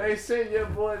 yo. Scamming. they sent your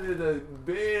boy to the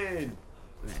bed.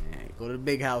 Man, go to the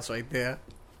big house right there.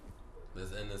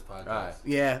 Let's end this podcast. All right.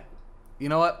 Yeah. You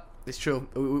know what? It's true.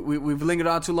 We've lingered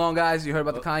on too long, guys. You heard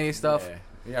about the Kanye stuff.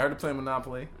 Yeah, I heard to play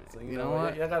Monopoly. So, you know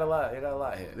what? Y'all got a lot. Y'all got a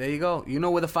lot here. There you go. You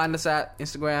know where to find us at.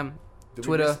 Instagram,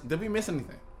 Twitter. Did we miss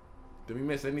anything? Did we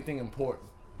miss anything important?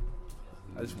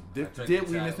 Did I we drank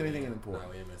miss the anything Italian. important? Nah,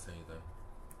 we didn't miss anything.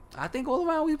 I think all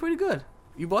around we pretty good.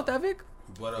 You bought that, Vic?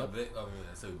 We bought up Vic. I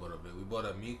said we bought up Vic. We bought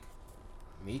up Meek.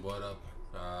 We bought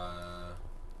up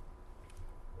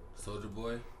Soldier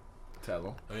Boy. Tell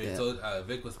him. I mean, Yeah.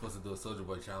 Vic was supposed to do a Soldier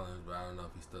Boy challenge, but I don't know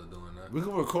if he's still doing that. We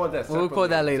can record that. We'll record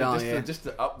that later on, Just yeah. just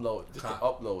to upload. Just to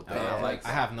upload. I, That. I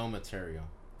have no material.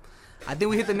 I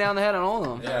think we hit the nail on the head on all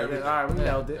of them. Yeah, all right, we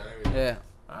nailed it. Got everything. Yeah.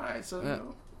 All right, so Yeah.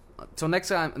 Until next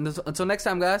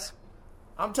time, guys.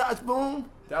 I'm Touch Boom.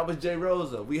 That was Jay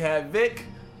Rosa. We had Vic.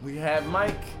 We had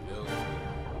Mike. Yo.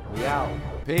 We out.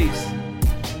 Peace.